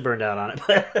officially burned out on it,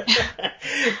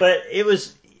 but it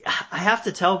was. I have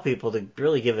to tell people to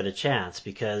really give it a chance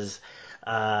because.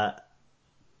 Uh,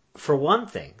 for one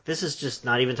thing, this is just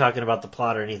not even talking about the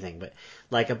plot or anything, but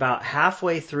like about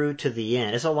halfway through to the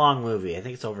end, it's a long movie. I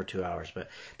think it's over 2 hours, but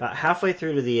about halfway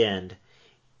through to the end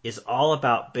is all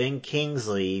about Ben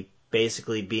Kingsley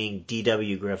basically being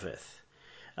D.W. Griffith.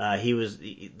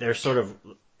 They're sort of,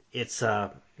 it's,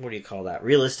 what do you call that?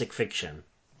 Realistic fiction.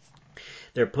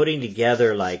 They're putting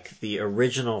together like the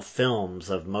original films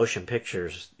of motion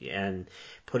pictures and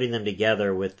putting them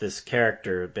together with this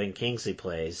character Ben Kingsley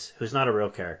plays, who's not a real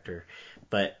character,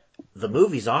 but the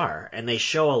movies are, and they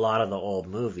show a lot of the old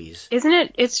movies. Isn't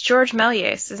it? It's George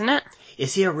Méliès, isn't it?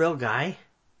 Is he a real guy?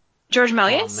 George Oh,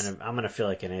 Méliès? I'm gonna feel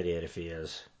like an idiot if he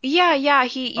is. Yeah.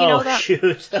 He, you Oh know that shoot!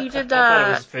 he did I thought it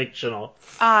the was fictional.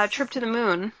 trip to the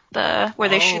moon, the where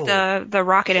they shoot Oh, the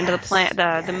rocket into the yes, plant,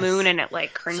 the moon, yes. and it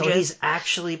like So he's cringes.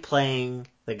 actually playing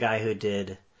the guy who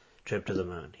did Trip to the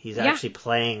Moon. He's Yeah. actually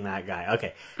playing that guy.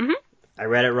 Okay, Hmm. I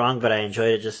read it wrong, but I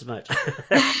enjoyed it just as much.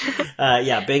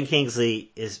 Yeah, Ben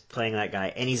Kingsley is playing that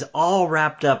guy, and he's all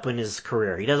wrapped up in his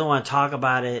career. He doesn't want to talk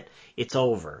about it. It's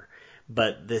over.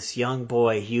 But this young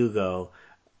boy, Hugo,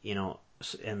 you know,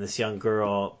 and this young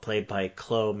girl played by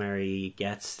Chloe Mary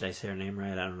Getz. Did I say her name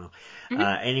right? I don't know. Hmm.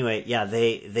 Anyway, yeah,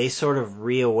 they sort of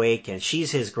reawaken.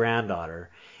 She's his granddaughter,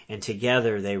 and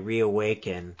together they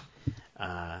reawaken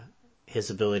uh, his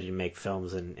ability to make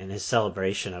films and his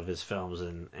celebration of his films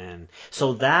and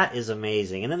so that is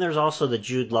amazing. And then there's also the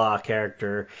Jude Law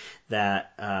character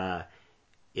that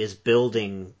is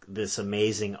building this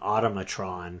amazing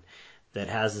automatron that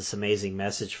has this amazing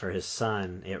message for his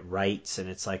son. It writes and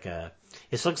it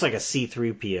looks like a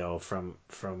C3PO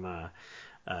from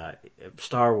uh,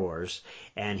 Star Wars,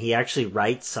 and he actually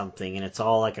writes something, and it's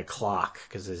all like a clock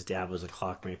because his dad was a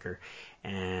clockmaker.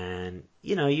 And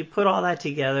you put all that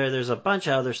together. There's a bunch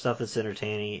of other stuff that's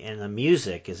entertaining, and the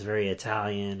music is very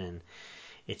Italian, and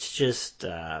it's just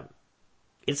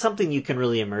it's something you can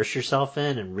really immerse yourself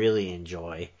in and really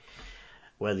enjoy,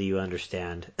 whether you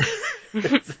understand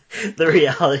the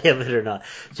reality of it or not.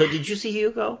 So, did you see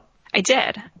Hugo? I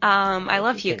did. I What did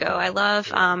love you think Hugo. of I it? love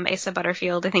Yeah, Asa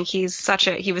Butterfield. I think he was such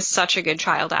a good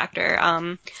child actor.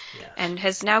 yes, And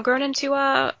has now grown into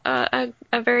a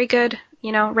very good,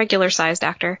 regular sized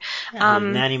actor. yeah. He was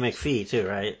Um, Nanny McPhee too,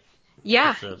 right?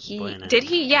 yeah, That's the boy he in Nanny did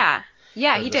he? McPhee.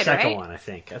 Yeah, Or he the did, second right? one, I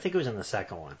think. I think it was in the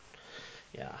second one.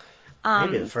 Yeah.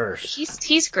 Maybe the first.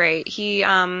 He's great. He's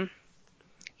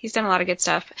done a lot of good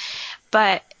stuff,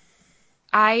 but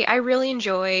I really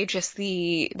enjoy just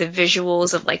the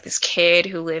visuals of like this kid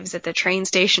who lives at the train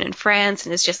station in France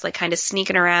and is just like kind of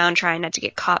sneaking around trying not to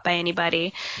get caught by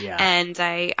anybody. Yeah. And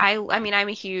I mean I'm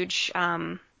a huge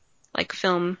like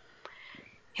film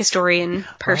historian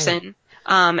person.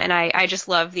 Right. And I just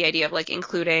love the idea of like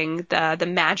including the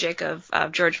magic of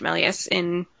George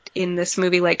Méliès in this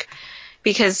movie, like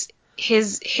because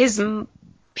his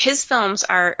films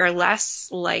are less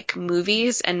like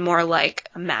movies and more like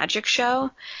a magic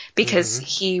show, because Mm-hmm.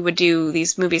 he would do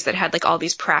these movies that had like all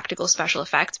these practical special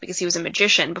effects because he was a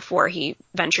magician before he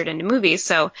ventured into movies.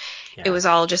 So it Yeah. was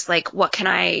all just like, what can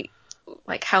I,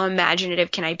 like, how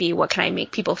imaginative can I be? What can I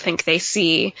make people think they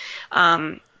see?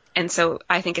 And so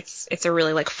I think it's a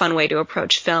really like fun way to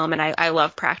approach film, and I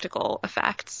love practical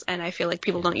effects, and I feel like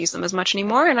people don't Yeah. use them as much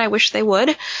anymore, and I wish they would.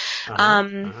 Uh-huh.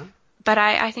 Um, Uh-huh. but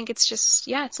I think it's just,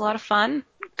 yeah, it's a lot of fun.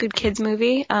 Good kids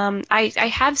movie. I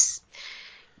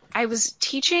was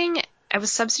teaching, I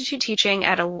was substitute teaching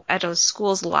at a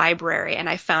school's library, and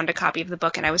I found a copy of the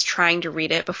book, and I was trying to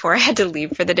read it before I had to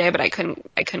leave for the day, but I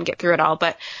couldn't get through it all.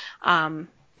 But,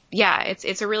 yeah,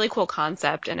 it's a really cool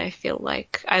concept, and I feel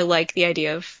like I like the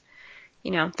idea of,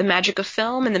 the magic of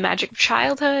film and the magic of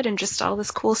childhood and just all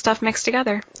this cool stuff mixed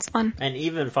together. It's fun. And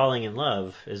even falling in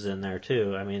love is in there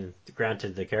too. I mean,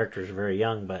 granted the characters are very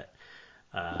young, but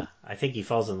I think he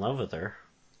falls in love with her.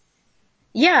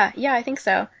 Yeah, yeah, I think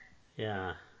so.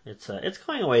 Yeah, it's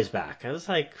going a ways back. It was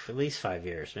like at least 5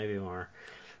 years, maybe more.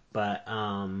 But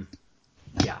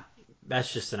yeah,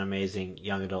 that's just an amazing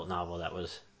young adult novel that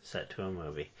was set to a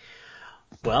movie.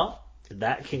 Well,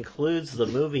 that concludes the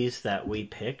movies that we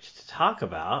picked to talk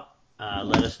about.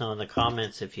 Let us know in the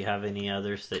comments if you have any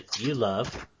others that you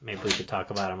love. Maybe we could talk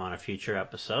about them on a future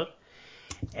episode.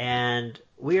 And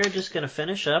we are just going to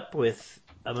finish up with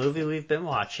a movie we've been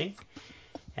watching.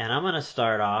 And I'm going to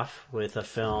start off with a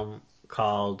film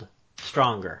called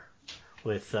Stronger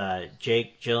with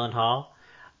Jake Gyllenhaal.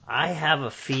 I have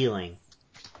a feeling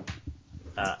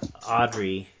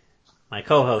Audrey, my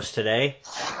co-host today,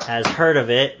 has heard of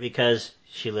it because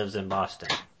she lives in Boston.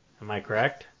 Am I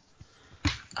correct?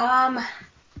 I'm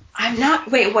not.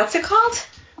 Wait, what's it called?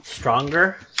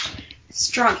 Stronger?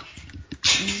 Strong.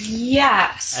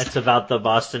 Yes. That's about the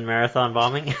Boston Marathon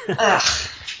bombing? Ugh.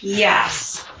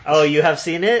 Yes. Oh, you have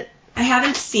seen it? I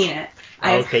haven't seen it.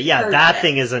 I've Okay, yeah, heard that of it.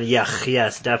 thing is a yuck.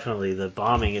 Yes, definitely. The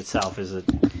bombing itself is a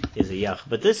yuck.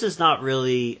 But this is not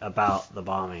really about the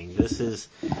bombing. This is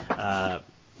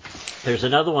there's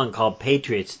another one called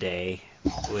Patriots Day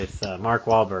with Mark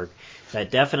Wahlberg that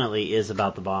definitely is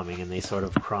about the bombing, and they sort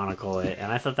of chronicle it.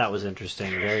 And I thought that was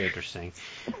interesting, very interesting.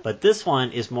 But this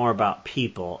one is more about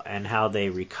people and how they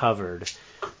recovered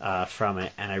from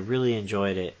it, and I really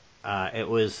enjoyed it. It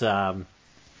was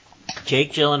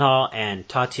Jake Gyllenhaal and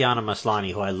Tatiana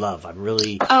Maslany, who I love.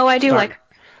 Oh, I do like.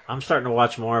 I'm starting to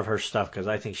watch more of her stuff because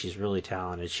I think she's really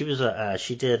talented.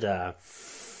 She did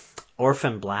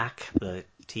Orphan Black, the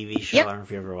TV show. Yep. I don't know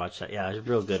if you ever watched that. Yeah, she's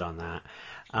real good on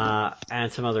that.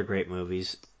 And some other great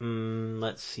movies.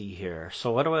 Let's see here.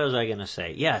 So what was I going to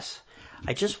say? Yes,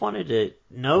 I just wanted to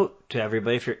note to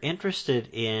everybody, if you're interested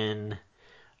in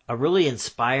a really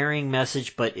inspiring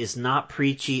message but is not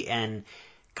preachy and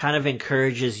kind of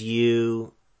encourages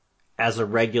you as a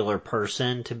regular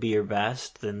person to be your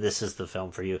best, then this is the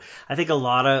film for you. I think a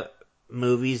lot of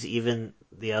movies, even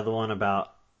the other one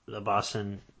about the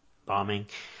Boston bombing,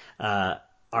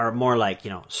 are more like,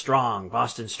 strong,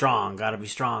 Boston strong, gotta be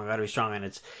strong,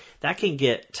 and that can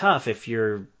get tough if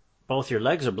both your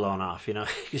legs are blown off,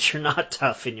 because you're not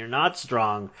tough and you're not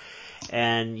strong,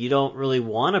 and you don't really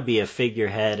want to be a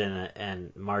figurehead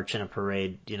and march in a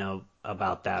parade,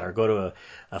 about that, or go to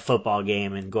a football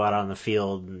game and go out on the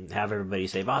field and have everybody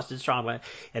say Boston strong,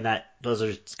 and those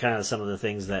are kind of some of the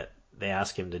things that they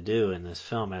ask him to do in this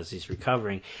film as he's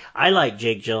recovering. I like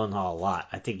Jake Gyllenhaal a lot.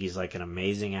 I think he's like an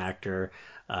amazing actor.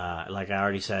 Like I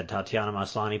already said, Tatiana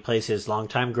Maslany plays his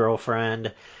longtime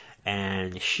girlfriend,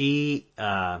 and she,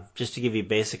 just to give you a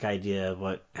basic idea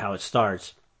of how it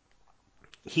starts,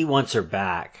 he wants her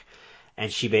back. And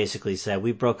she basically said,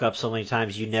 we broke up so many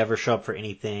times, you never show up for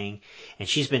anything. And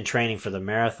she's been training for the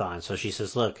marathon. So she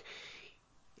says, look,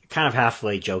 kind of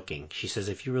halfway joking. She says,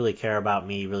 if you really care about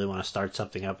me, you really want to start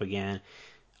something up again,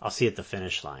 I'll see you at the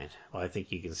finish line. Well, I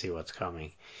think you can see what's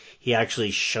coming. He actually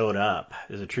showed up,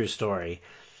 it's a true story,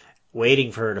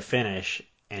 waiting for her to finish,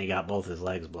 and he got both his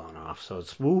legs blown off. So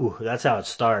that's how it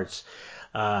starts.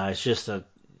 It's just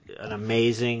an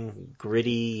amazing,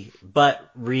 gritty, but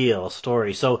real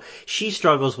story. So she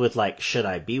struggles with like, should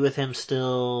I be with him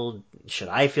still? Should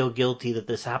I feel guilty that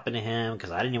this happened to him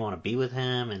because I didn't even want to be with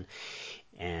him?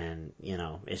 And you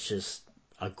know, it's just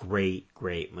a great,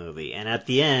 great movie. And at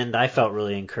the end, I felt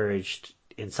really encouraged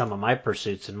in some of my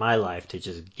pursuits in my life to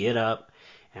just get up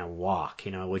and walk,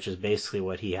 you know, which is basically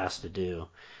what he has to do.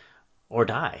 Or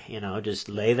die, you know, just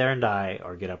lay there and die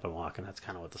or get up and walk. And that's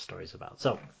kind of what the story's about.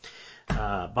 So,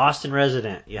 Boston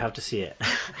Resident, you have to see it.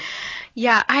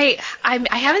 Yeah, I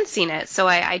haven't seen it, so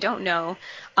I don't know.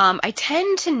 I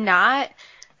tend to not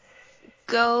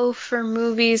go for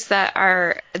movies that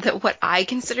what I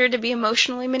consider to be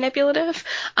emotionally manipulative.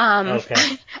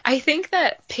 Okay. I think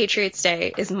that Patriots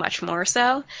Day is much more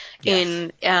so Yes.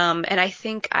 and I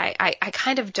think I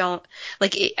kind of don't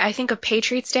like I think of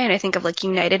Patriots Day and I think of like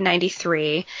United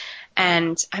 93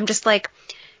 and I'm just like,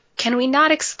 can we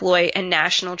not exploit a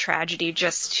national tragedy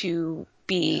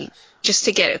Yes. just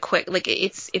to get a quick, like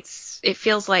it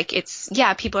feels like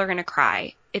yeah, people are going to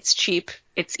cry. It's cheap.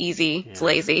 It's easy. It's Yeah.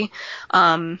 lazy.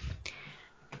 Um,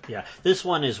 Yeah. This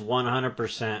one is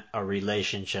 100% a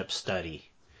relationship study.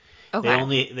 okay.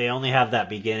 They only have that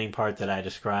beginning part that I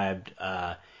described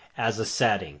as a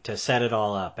setting to set it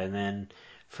all up, and then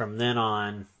from then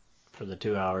on, for the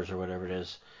 2 hours or whatever it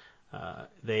is,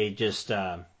 they just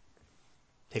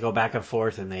they go back and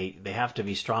forth, and they have to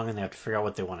be strong, and they have to figure out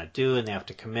what they want to do, and they have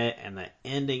to commit, and the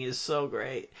ending is so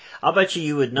great. I'll bet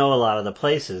you would know a lot of the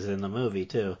places in the movie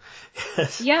too.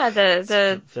 Yeah, It's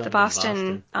the filmed in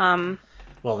Boston Boston.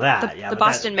 Well, that yeah, the but that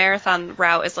Boston Marathon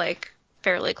route is like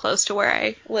fairly close to where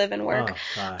I live and work. oh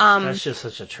gosh, Um, that's just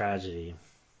such a tragedy.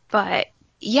 but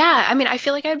yeah, I mean, I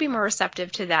feel like I'd be more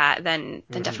receptive to that than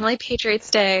Hmm. definitely Patriots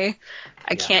Day.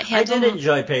 I Yeah, can't I did handle.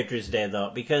 enjoy Patriots Day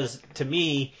though because to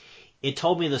me, it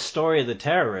told me the story of the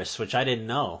terrorists, which I didn't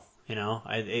know. You know,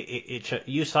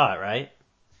 you saw it, right?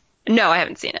 No, I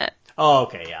haven't seen it. Oh,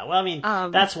 okay, yeah. Well, I mean,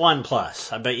 Um, that's one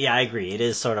plus. But yeah, I agree. It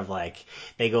is sort of like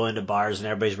they go into bars and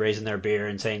everybody's raising their beer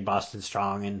and saying Boston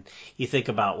Strong, and you think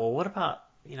about, well, what about,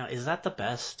 you know, is that the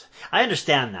best? I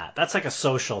understand that. That's like a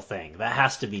social thing. That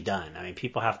has to be done. I mean,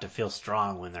 people have to feel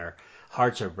strong when their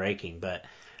hearts are breaking, but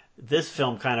this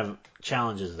film kind of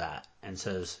challenges that and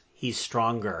says he's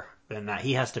stronger than that.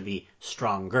 He has to be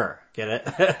stronger. Get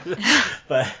it?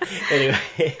 But anyway,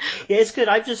 yeah, it's good.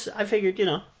 I figured, you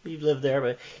know, you live there,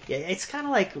 but yeah, it's kind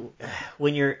of like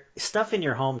when you're stuff in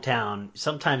your hometown.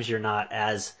 Sometimes you're not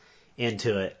as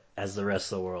into it as the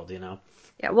rest of the world. You know,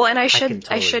 yeah, well, and I can I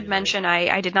totally should relate. mention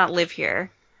I did not live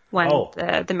here when Oh,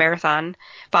 the marathon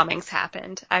bombings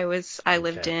happened. I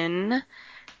lived okay, in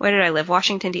where did I live?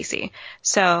 Washington D.C.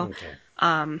 So okay.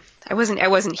 I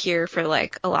wasn't here for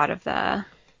like a lot of the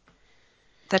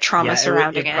trauma Yeah,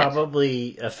 surrounding it it.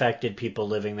 probably affected people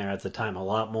living there at the time a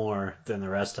lot more than the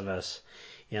rest of us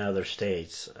in other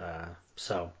states.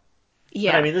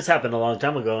 But I Yeah. mean, this happened a long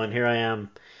time ago, and here I am,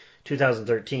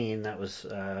 2013. That was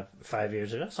 5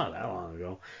 years ago. It's not that long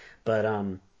ago, but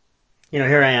you know,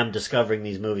 here I am discovering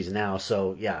these movies now.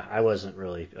 So yeah, I wasn't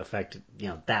really affected, you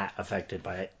know, that affected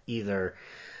by it either.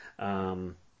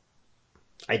 Um,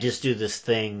 I just do this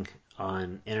thing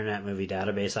on Internet Movie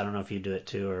Database. I don't know if you do it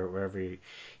too, or wherever you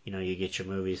know you get your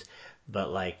movies,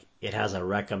 but like it has a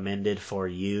recommended for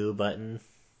you button.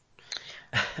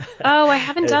 Oh, I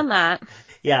haven't done that.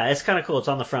 Yeah, it's kind of cool. It's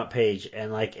on the front page,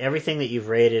 and like everything that you've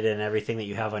rated and everything that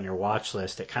you have on your watch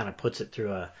list, it kind of puts it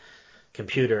through a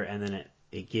computer, and then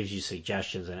it gives you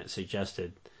suggestions, and it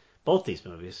suggested both these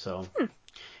movies. So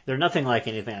they're nothing like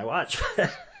anything I watch.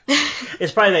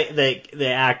 It's probably the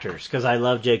actors because I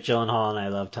love Jake Gyllenhaal and I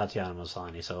love Tatiana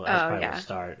Maslany, so that's Oh, probably what yeah.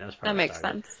 started. That's That probably what makes started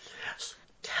it. sense. So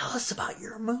tell us about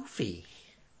your movie.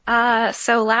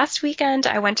 So last weekend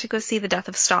I went to go see The Death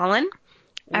of Stalin.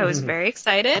 I was Mm, very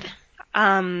excited.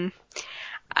 Um,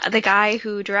 the guy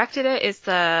who directed it is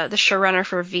the showrunner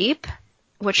for Veep,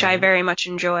 which I right. very much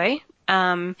enjoy.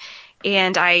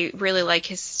 And I really like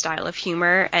his style of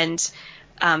humor, and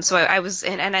so I was,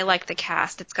 and I like the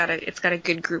cast. It's got a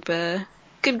good group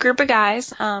of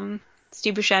guys.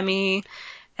 Steve Buscemi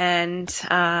and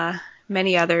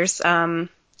many others.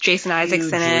 Jason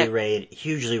Isaacs in it.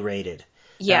 Hugely rated.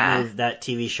 Yeah, That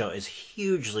TV show is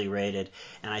hugely rated,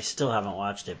 and I still haven't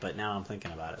watched it, but now I'm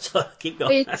thinking about it. So keep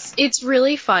going. it's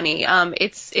really funny.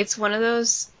 It's one of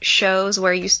those shows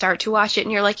where you start to watch it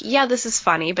and you're like, yeah, this is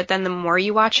funny, but then the more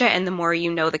you watch it and the more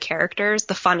you know the characters,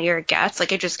 the funnier it gets.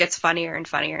 Like it just gets funnier and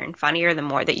funnier and funnier the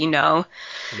more that you know,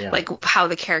 Yeah. like how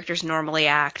the characters normally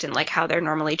act and like how they're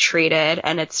normally treated,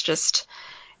 and it's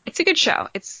a good show.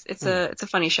 It's Hmm. a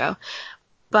funny show.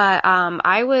 But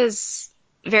I was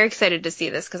very excited to see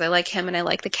this because I like him and I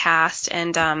like the cast,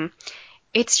 and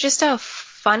it's just a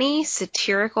funny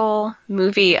satirical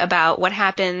movie about what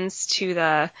happens to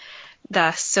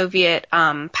the Soviet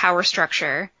power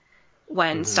structure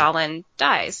when Hmm. Stalin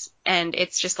dies. And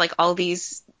it's just like all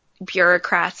these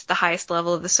bureaucrats at the highest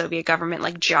level of the Soviet government,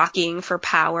 like jockeying for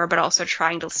power, but also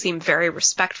trying to seem very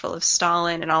respectful of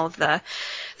Stalin and all of the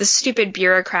stupid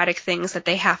bureaucratic things that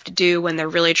they have to do when they're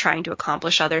really trying to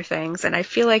accomplish other things. And I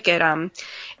feel like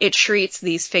it treats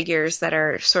these figures that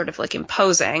are sort of like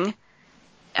imposing,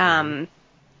 Hmm.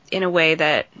 in a way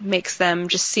that makes them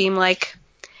just seem like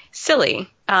silly.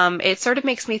 It sort of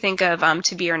makes me think of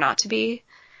To Be or Not to Be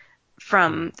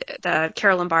from the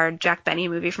Carol Lombard Jack Benny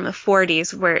movie from the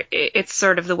 40s, where it's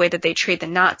sort of the way that they treat the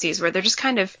Nazis, where they're just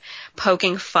kind of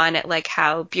poking fun at like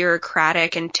how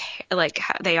bureaucratic and like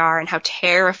how they are and how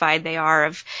terrified they are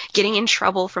of getting in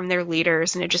trouble from their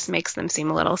leaders, and it just makes them seem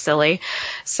a little silly.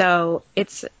 So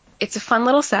it's a fun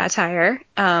little satire.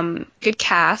 Good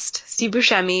cast. Steve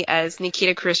Buscemi as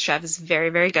Nikita Khrushchev is very,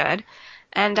 very good.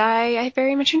 And I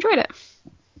very much enjoyed it.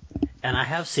 And I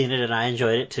have seen it, and I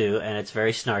enjoyed it too. And it's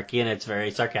very snarky, and it's very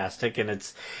sarcastic, and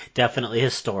it's definitely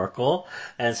historical.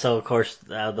 And so, of course,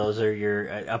 those are your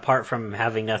apart from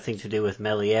having nothing to do with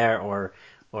Meliere or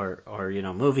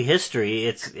movie history.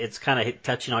 It's kind of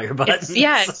touching all your It's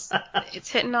yeah, buttons. it's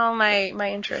hitting all my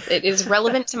interests. It is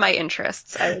relevant to my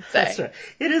interests, I would That's say. right.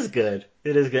 It is good.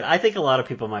 It is good. I think a lot of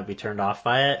people might be turned off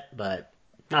by it, but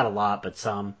not a lot, but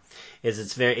some.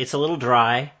 It's a little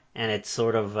dry, and it's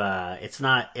sort of it's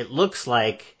not. It looks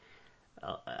like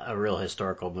a real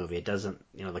historical movie. It doesn't.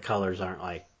 The colors aren't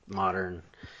like modern.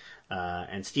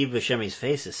 And Steve Buscemi's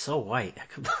face is so white. I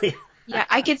could believe. Yeah,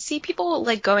 I could see people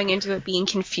like going into it being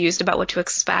confused about what to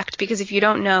expect because if you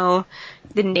don't know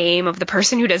the name of the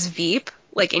person who does Veep,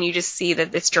 like, and you just see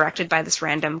that it's directed by this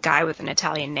random guy with an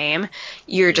Italian name,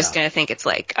 you're just Yeah. gonna think it's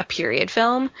like a period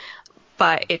film.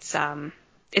 But it's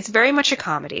very much a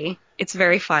comedy. It's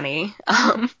very funny.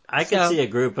 I could So see a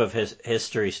group of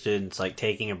history students like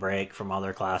taking a break from all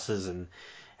their classes and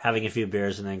having a few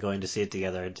beers and then going to see it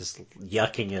together and just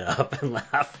yucking it up and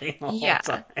laughing the whole yeah,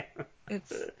 time.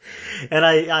 it's And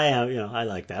I am, I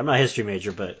like that. I'm not a history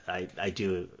major, but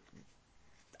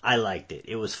I liked it.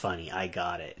 It was funny. I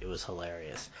got it. It was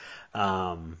hilarious.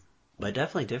 Um, but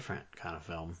definitely different kind of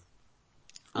film.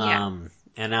 yeah.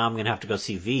 And now I'm going to have to go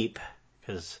see Veep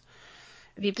because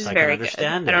Veep is so I can very good.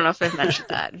 understand I don't it. know if I've mentioned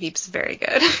that. Veep's very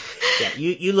good. Yeah,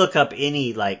 you look up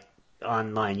any like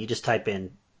online, you just type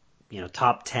in,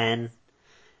 top 10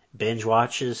 binge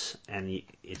watches and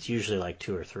it's usually like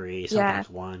two or three, Yeah. sometimes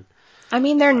one. I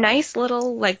mean, they're So, nice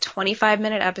little like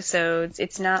 25-minute episodes.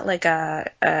 It's not like a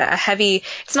heavy,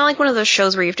 it's not like one of those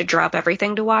shows where you have to drop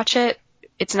everything to watch it.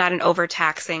 It's not an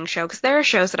overtaxing show because there are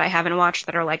shows that I haven't watched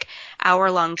that are like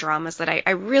hour-long dramas that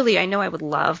I know I would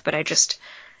love, but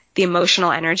the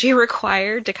emotional energy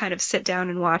required to kind of sit down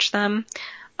and watch them,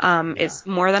 yeah. is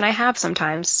more than I have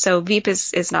sometimes. So Veep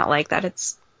is not like that.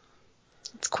 It's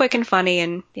quick and funny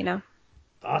and,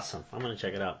 Awesome. I'm going to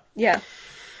check it out. yeah.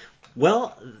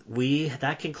 Well,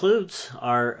 that concludes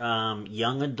our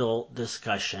young adult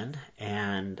discussion,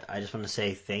 and I just want to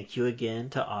say thank you again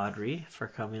to Audrey for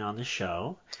coming on the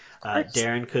show. Of course.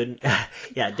 Darren couldn't,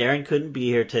 yeah, Darren couldn't be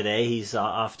here today. He's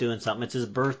off doing something. It's his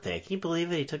birthday. Can you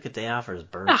believe it? He took a day off for his Ah,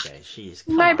 birthday. Jeez,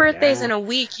 come my on, birthday's in Darren. a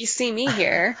week. You see me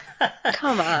here.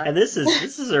 Come on. And this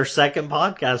is her second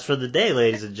podcast for the day,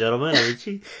 ladies and gentlemen. I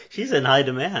mean, she's in high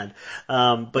demand.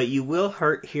 But you will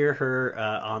hear her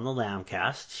on the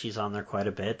Lambcast. She's on there quite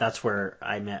a bit. That's where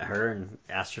I met her and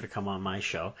asked her to come on my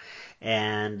show.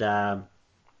 And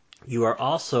you are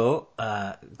also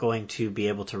going to be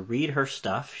able to read her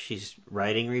stuff. She's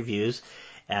writing reviews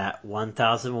at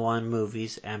 1001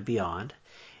 Movies and Beyond.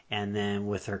 And then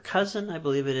with her cousin, I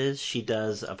believe it is, she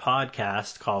does a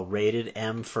podcast called Rated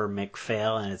M for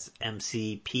McPhail, and it's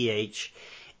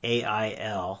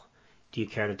MCPHAIL. Do you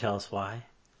care to tell us why?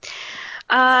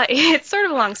 It's sort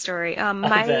of a long story. I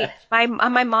bet.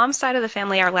 On my mom's side of the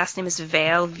family, our last name is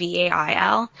Vail,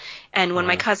 Vail. And when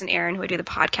my Uh-huh. cousin Erin, who I do the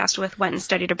podcast with, went and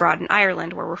studied abroad in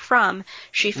Ireland, where we're from,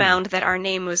 she Mm. found that our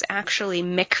name was actually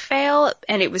McPhail,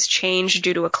 and it was changed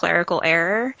due to a clerical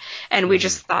error. And we Mm.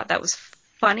 just thought that was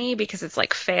funny because it's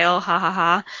like fail, ha ha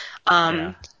ha.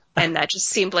 Yeah. And that just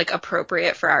seemed like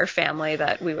appropriate for our family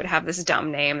that we would have this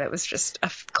dumb name that was just a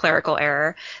clerical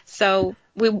error. So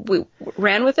we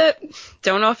ran with it.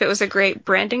 Don't know if it was a great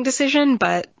branding decision,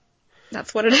 but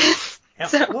that's what it is. Yeah,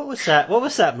 So what was that? What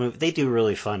was that movie? They do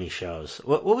really funny shows.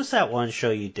 What was that one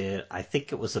show you did? I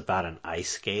think it was about an ice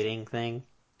skating thing.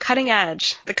 cutting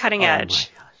edge, the cutting Oh my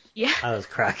edge. gosh. Yeah. I was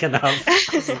cracking up.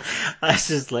 I was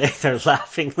just laying there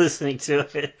laughing, listening to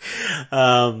it.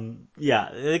 Yeah,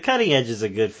 The Cutting Edge is a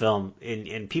good film,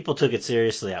 and people took it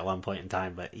seriously at one point in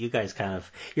time, but you guys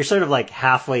you're sort of like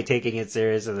halfway taking it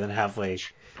serious and then halfway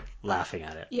laughing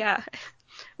at it. Yeah.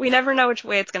 We never know which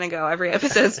way it's going to go. Every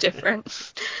episode's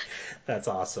different. That's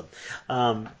awesome.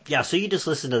 Yeah, so you just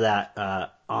listen to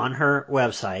that on her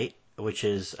website, which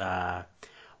is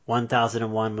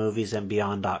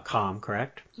 1001moviesandbeyond.com,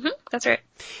 correct? That's right.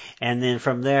 And then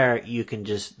from there, you can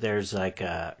there's like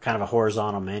a kind of a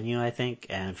horizontal menu, I think,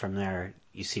 and from there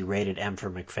you see rated M for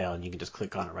McPhail, and you can just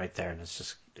click on it right there, and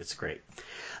it's great.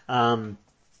 Um,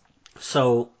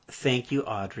 so thank you,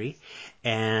 Audrey,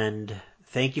 and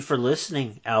thank you for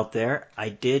listening out there.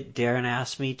 Darren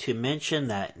asked me to mention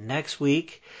that next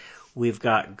week we've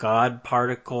got God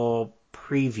Particle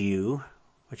Preview,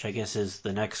 which I guess is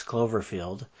the next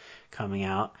Cloverfield coming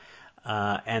out,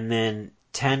 and then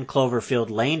 10 Cloverfield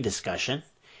Lane discussion.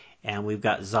 And we've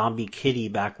got Zombie Kitty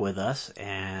back with us,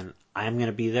 and I'm going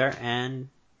to be there, and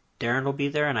Darren will be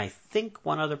there, and I think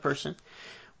one other person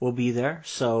will be there.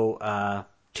 So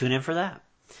tune in for that.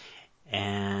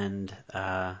 And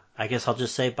I guess I'll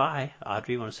just say bye.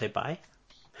 Audrey, you want to say bye?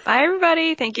 Bye,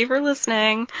 everybody. Thank you for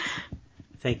listening.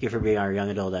 Thank you for being our young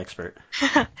adult expert.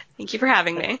 Thank you for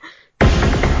having me.